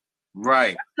protecting it.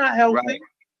 Right. That's not healthy. Right.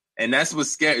 And that's what's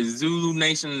scary. Zulu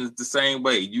Nation is the same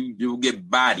way. You'll get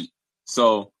bodied.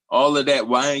 So all of that,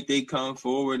 why ain't they come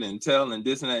forward and tell and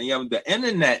this and that? And the other? The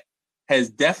internet has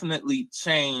definitely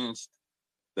changed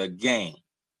the game.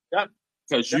 Yep.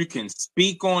 Because you can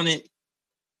speak on it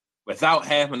without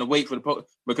having to wait for the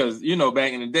because you know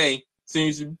back in the day, as soon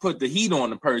as you put the heat on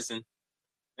the person,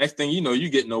 next thing you know, you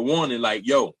get no warning like,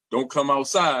 yo, don't come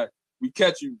outside. We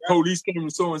catch you. Police came to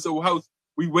so and so house.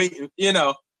 We waiting, you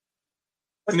know.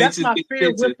 But that's my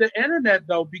fear with the internet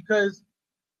though, because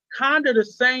kind of the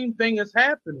same thing is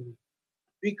happening.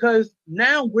 Because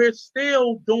now we're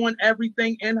still doing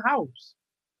everything in-house.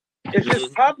 It's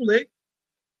just public.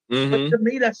 But to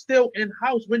me, that's still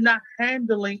in-house. We're not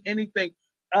handling anything.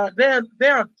 There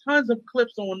are tons of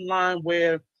clips online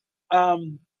where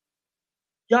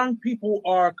young people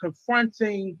are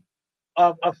confronting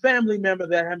a family member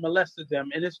that had molested them,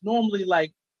 and it's normally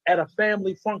like at a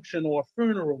family function or a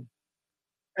funeral,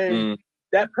 and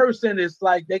that person is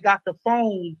like they got the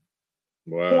phone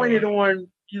pointed on,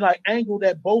 like angled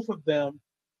at both of them,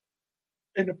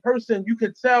 and the person you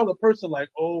can tell the person like,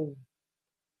 oh.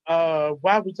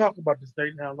 Why are we talking about this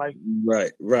right now? Like,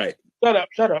 right. Shut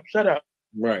up.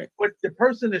 Right. But the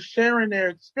person is sharing their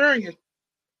experience,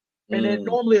 and they're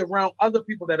normally around other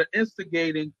people that are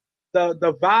instigating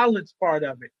the violence part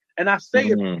of it. And I say,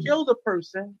 if you kill the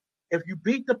person, if you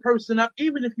beat the person up,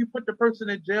 even if you put the person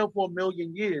in jail for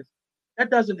 1,000,000 years, that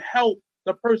doesn't help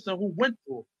the person who went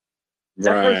through it.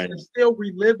 That person is still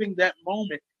reliving that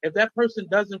moment. If that person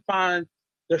doesn't find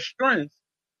the strength,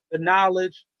 the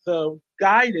knowledge, the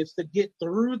guidance to get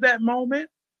through that moment,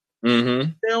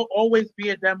 they'll always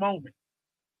be at that moment.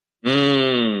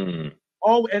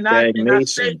 Oh, and I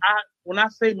say, when I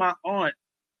say my aunt,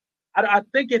 I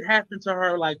think it happened to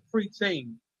her like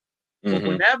preteen. But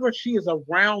whenever she is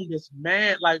around this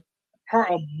man, like her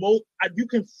you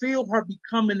can feel her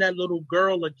becoming that little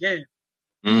girl again.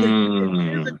 You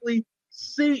can physically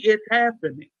see it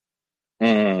happening.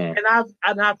 And I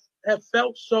have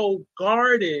felt so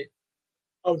guarded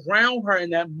around her in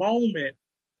that moment,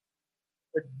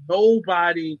 but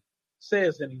nobody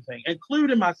says anything,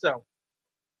 including myself.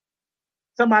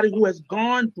 Somebody who has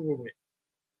gone through it.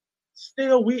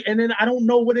 Still, and then I don't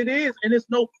know what it is, and there's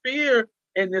no fear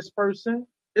in this person.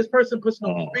 This person puts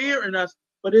no fear in us,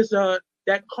 but it's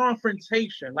that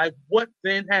confrontation. Like, what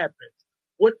then happens?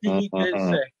 What do we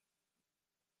then say?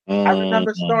 I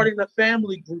remember starting a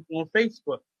family group on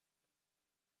Facebook.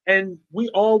 And we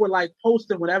all were like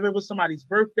posting whenever it was somebody's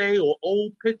birthday or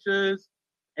old pictures.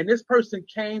 And this person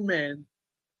came in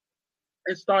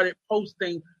and started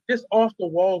posting just off the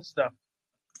wall stuff.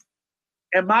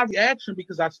 And my reaction,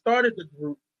 because I started the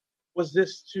group, was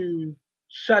just to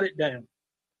shut it down.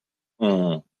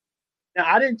 Now,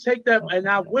 I didn't take that, and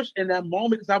I wish in that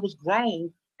moment, because I was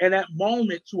grown, in that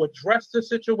moment to address the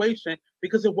situation,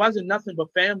 because it wasn't nothing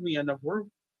but family in the group.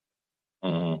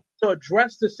 To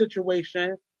address the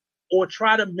situation or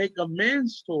try to make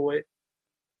amends to it.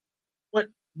 But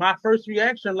my first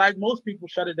reaction, like most people,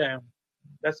 shut it down.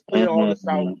 Let's clear all this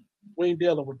out. We ain't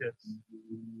dealing with this.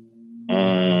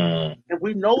 And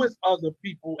we know it's other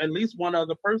people, at least one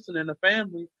other person in the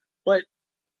family. But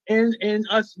in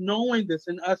us knowing this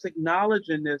and us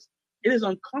acknowledging this, it is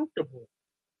uncomfortable.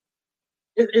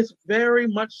 it's very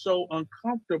much so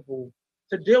uncomfortable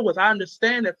to deal with. I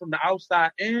understand that from the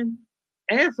outside in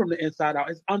and from the inside out.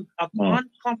 It's an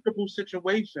uncomfortable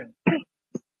situation.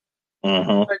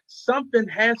 Mm-hmm. But something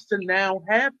has to now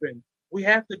happen. We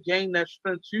have to gain that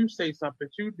strength to say something,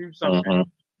 to do something. Mm-hmm.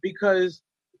 Because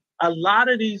a lot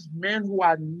of these men who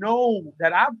I know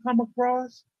that I've come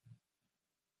across,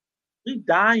 we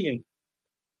dying.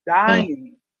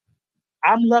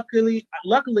 I'm luckily,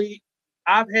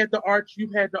 I've had the arts,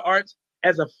 you've had the arts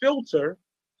as a filter,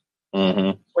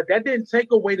 Mm-hmm. but that didn't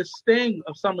take away the sting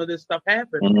of some of this stuff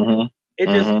happening. Mm-hmm. It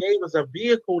just Mm-hmm. gave us a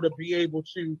vehicle to be able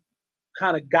to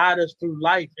kind of guide us through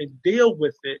life and deal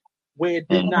with it where it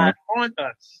did not haunt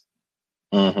us.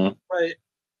 Mm-hmm. But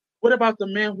what about the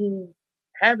men who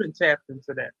haven't tapped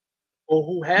into that or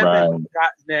who haven't Right.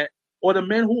 gotten that, or the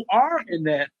men who are in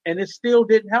that and it still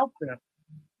didn't help them?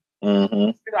 Mm-hmm.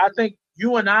 You know, I think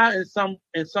you and I in some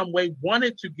way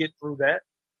wanted to get through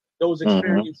those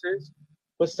experiences,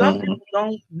 but some people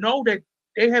don't know that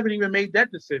they haven't even made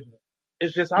that decision.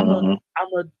 It's just I'm a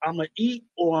eat,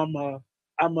 or I'm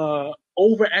a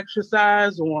over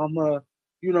exercise, or I'm a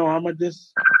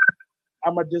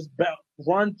just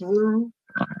run through.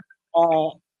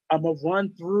 I'm a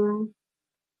run through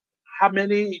how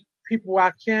many people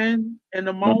I can in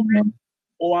the moment,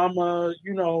 or I'm a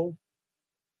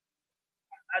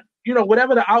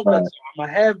whatever the outlets are. I'm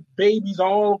gonna have babies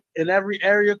all in every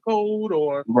area code,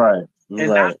 or Right. and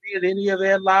not be in any of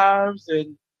their lives,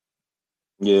 and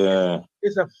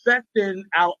it's affecting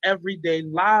our everyday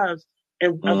lives.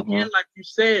 And again, like you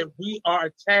said, we are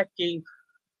attacking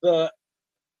the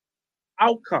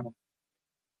outcome.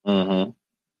 Mm-hmm.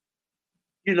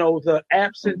 You know, the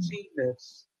absenteeism,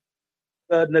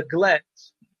 the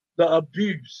neglect, the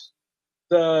abuse,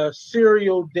 the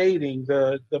serial dating,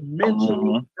 the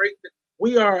mental break.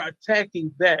 We are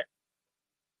attacking that.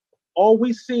 All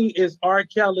we see is R.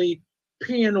 Kelly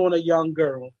peeing on a young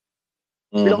girl.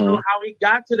 We don't know how he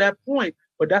got to that point,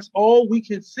 but that's all we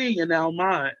can see in our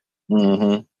mind.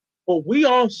 But we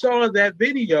all saw that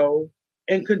video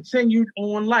and continued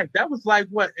on life. That was like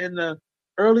what, in the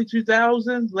early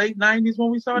 2000s, late 90s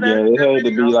when we saw that? Yeah, it had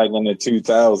to be like in the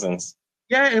 2000s.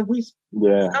 Yeah, and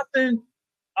nothing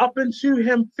up into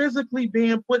him physically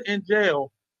being put in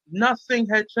jail. Nothing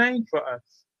had changed for us.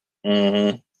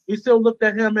 We still looked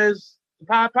at him as the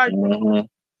Pied Piper.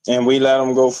 And we let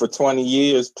him go for 20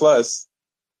 years plus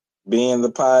being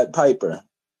the Pied Piper.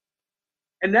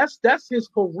 And that's his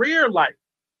career life.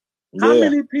 How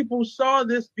many people saw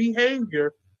this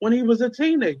behavior when he was a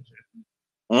teenager?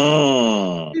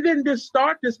 He didn't just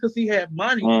start this because he had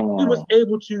money. He was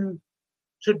able to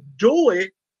do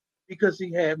it because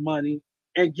he had money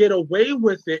and get away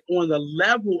with it on the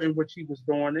level in which he was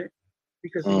doing it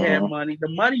because he had money. The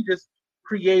money just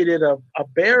created a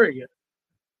barrier,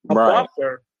 a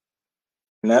buffer.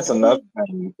 And that's another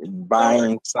thing,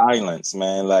 buying silence,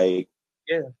 man. Like,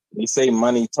 they say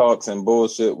money talks and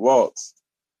bullshit walks.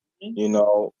 You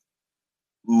know,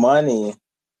 money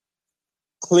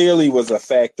clearly was a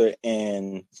factor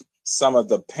in some of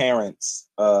the parents'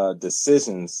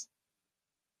 decisions,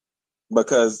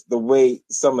 because the way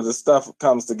some of the stuff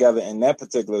comes together in that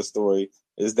particular story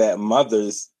is that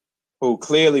mothers who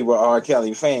clearly were R.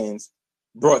 Kelly fans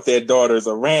brought their daughters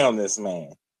around this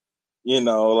man. You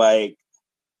know, like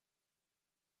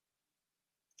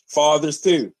fathers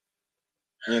too.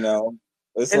 You know,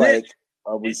 it's and like,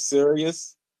 are we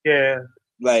serious? Yeah.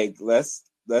 Like, let's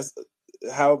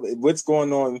what's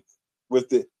going on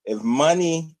with if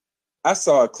money. I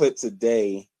saw a clip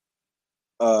today.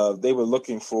 They were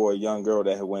looking for a young girl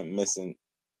that had went missing.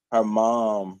 Her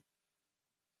mom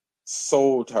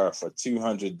sold her for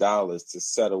 $200 to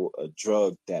settle a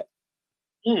drug debt.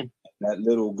 That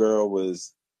little girl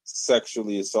was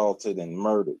sexually assaulted and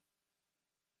murdered.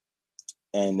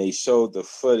 And they showed the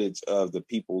footage of the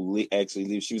people actually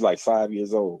leave. She was like 5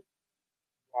 years old.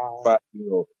 Wow. 5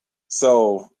 years old.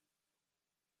 So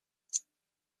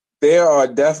there are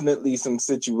definitely some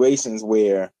situations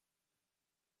where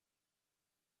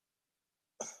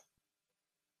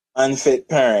unfit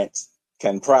parents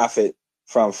can profit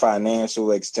from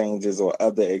financial exchanges or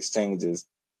other exchanges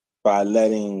by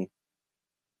letting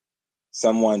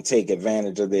someone take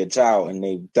advantage of their child, and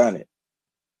they've done it.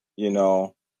 You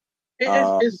know,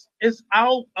 it's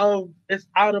out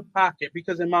of pocket,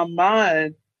 because in my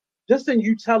mind, just in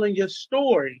you telling your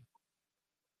story,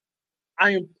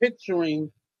 I am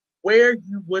picturing where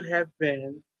you would have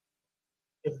been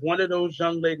if one of those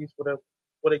young ladies would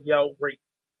have yelled rape.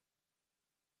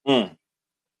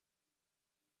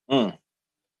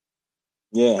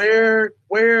 Yeah.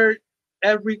 Where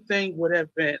everything would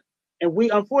have been. and we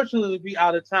unfortunately be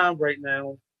out of time right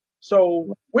now.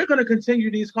 So we're going to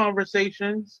continue these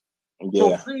conversations.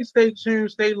 So please stay tuned,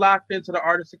 stay locked into the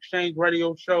Artist Exchange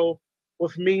Radio Show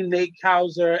with me, Nate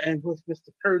Kauser, and with Mr.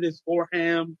 Curtis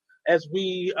Gorham as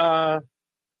we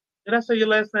did I say your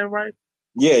last name right?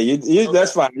 Yeah, you okay.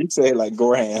 That's fine. You say it like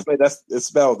Gorham. It's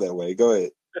spelled that way. Go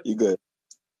ahead. You good.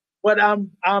 But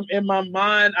I'm in my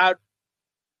mind,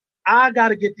 I got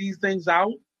to get these things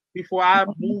out before I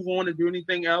move on to do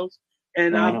anything else.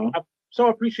 And I'm so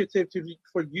appreciative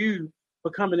for you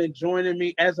for coming and joining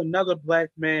me as another Black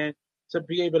man to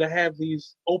be able to have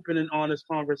these open and honest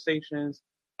conversations.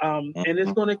 And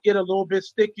it's going to get a little bit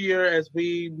stickier as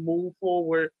we move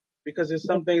forward because there's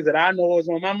some things that I know is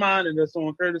on my mind and that's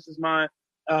on Curtis's mind.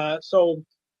 So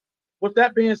with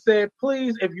that being said,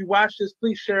 please, if you watch this,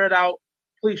 please share it out.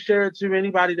 Please share it to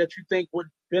anybody that you think would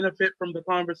benefit from the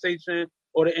conversation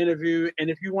or the interview. And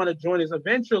if you want to join us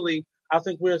eventually, I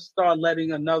think we'll start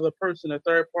letting another person, a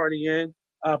third party in.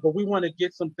 But we want to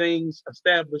get some things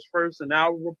established first in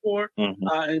our report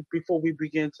and before we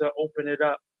begin to open it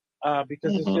up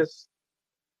because it's just,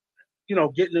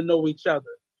 getting to know each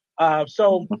other.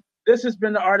 So this has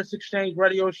been the Artist Exchange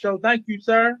Radio Show. Thank you,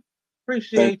 sir.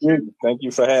 Appreciate you. Thank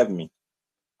you for having me.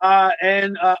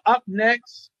 And up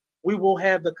next, we will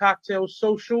have the Cocktail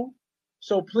Social.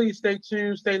 So please stay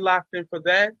tuned, stay locked in for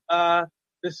that.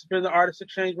 This has been the Artist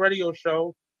Exchange Radio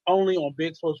Show, only on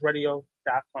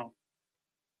BigSourceRadio.com.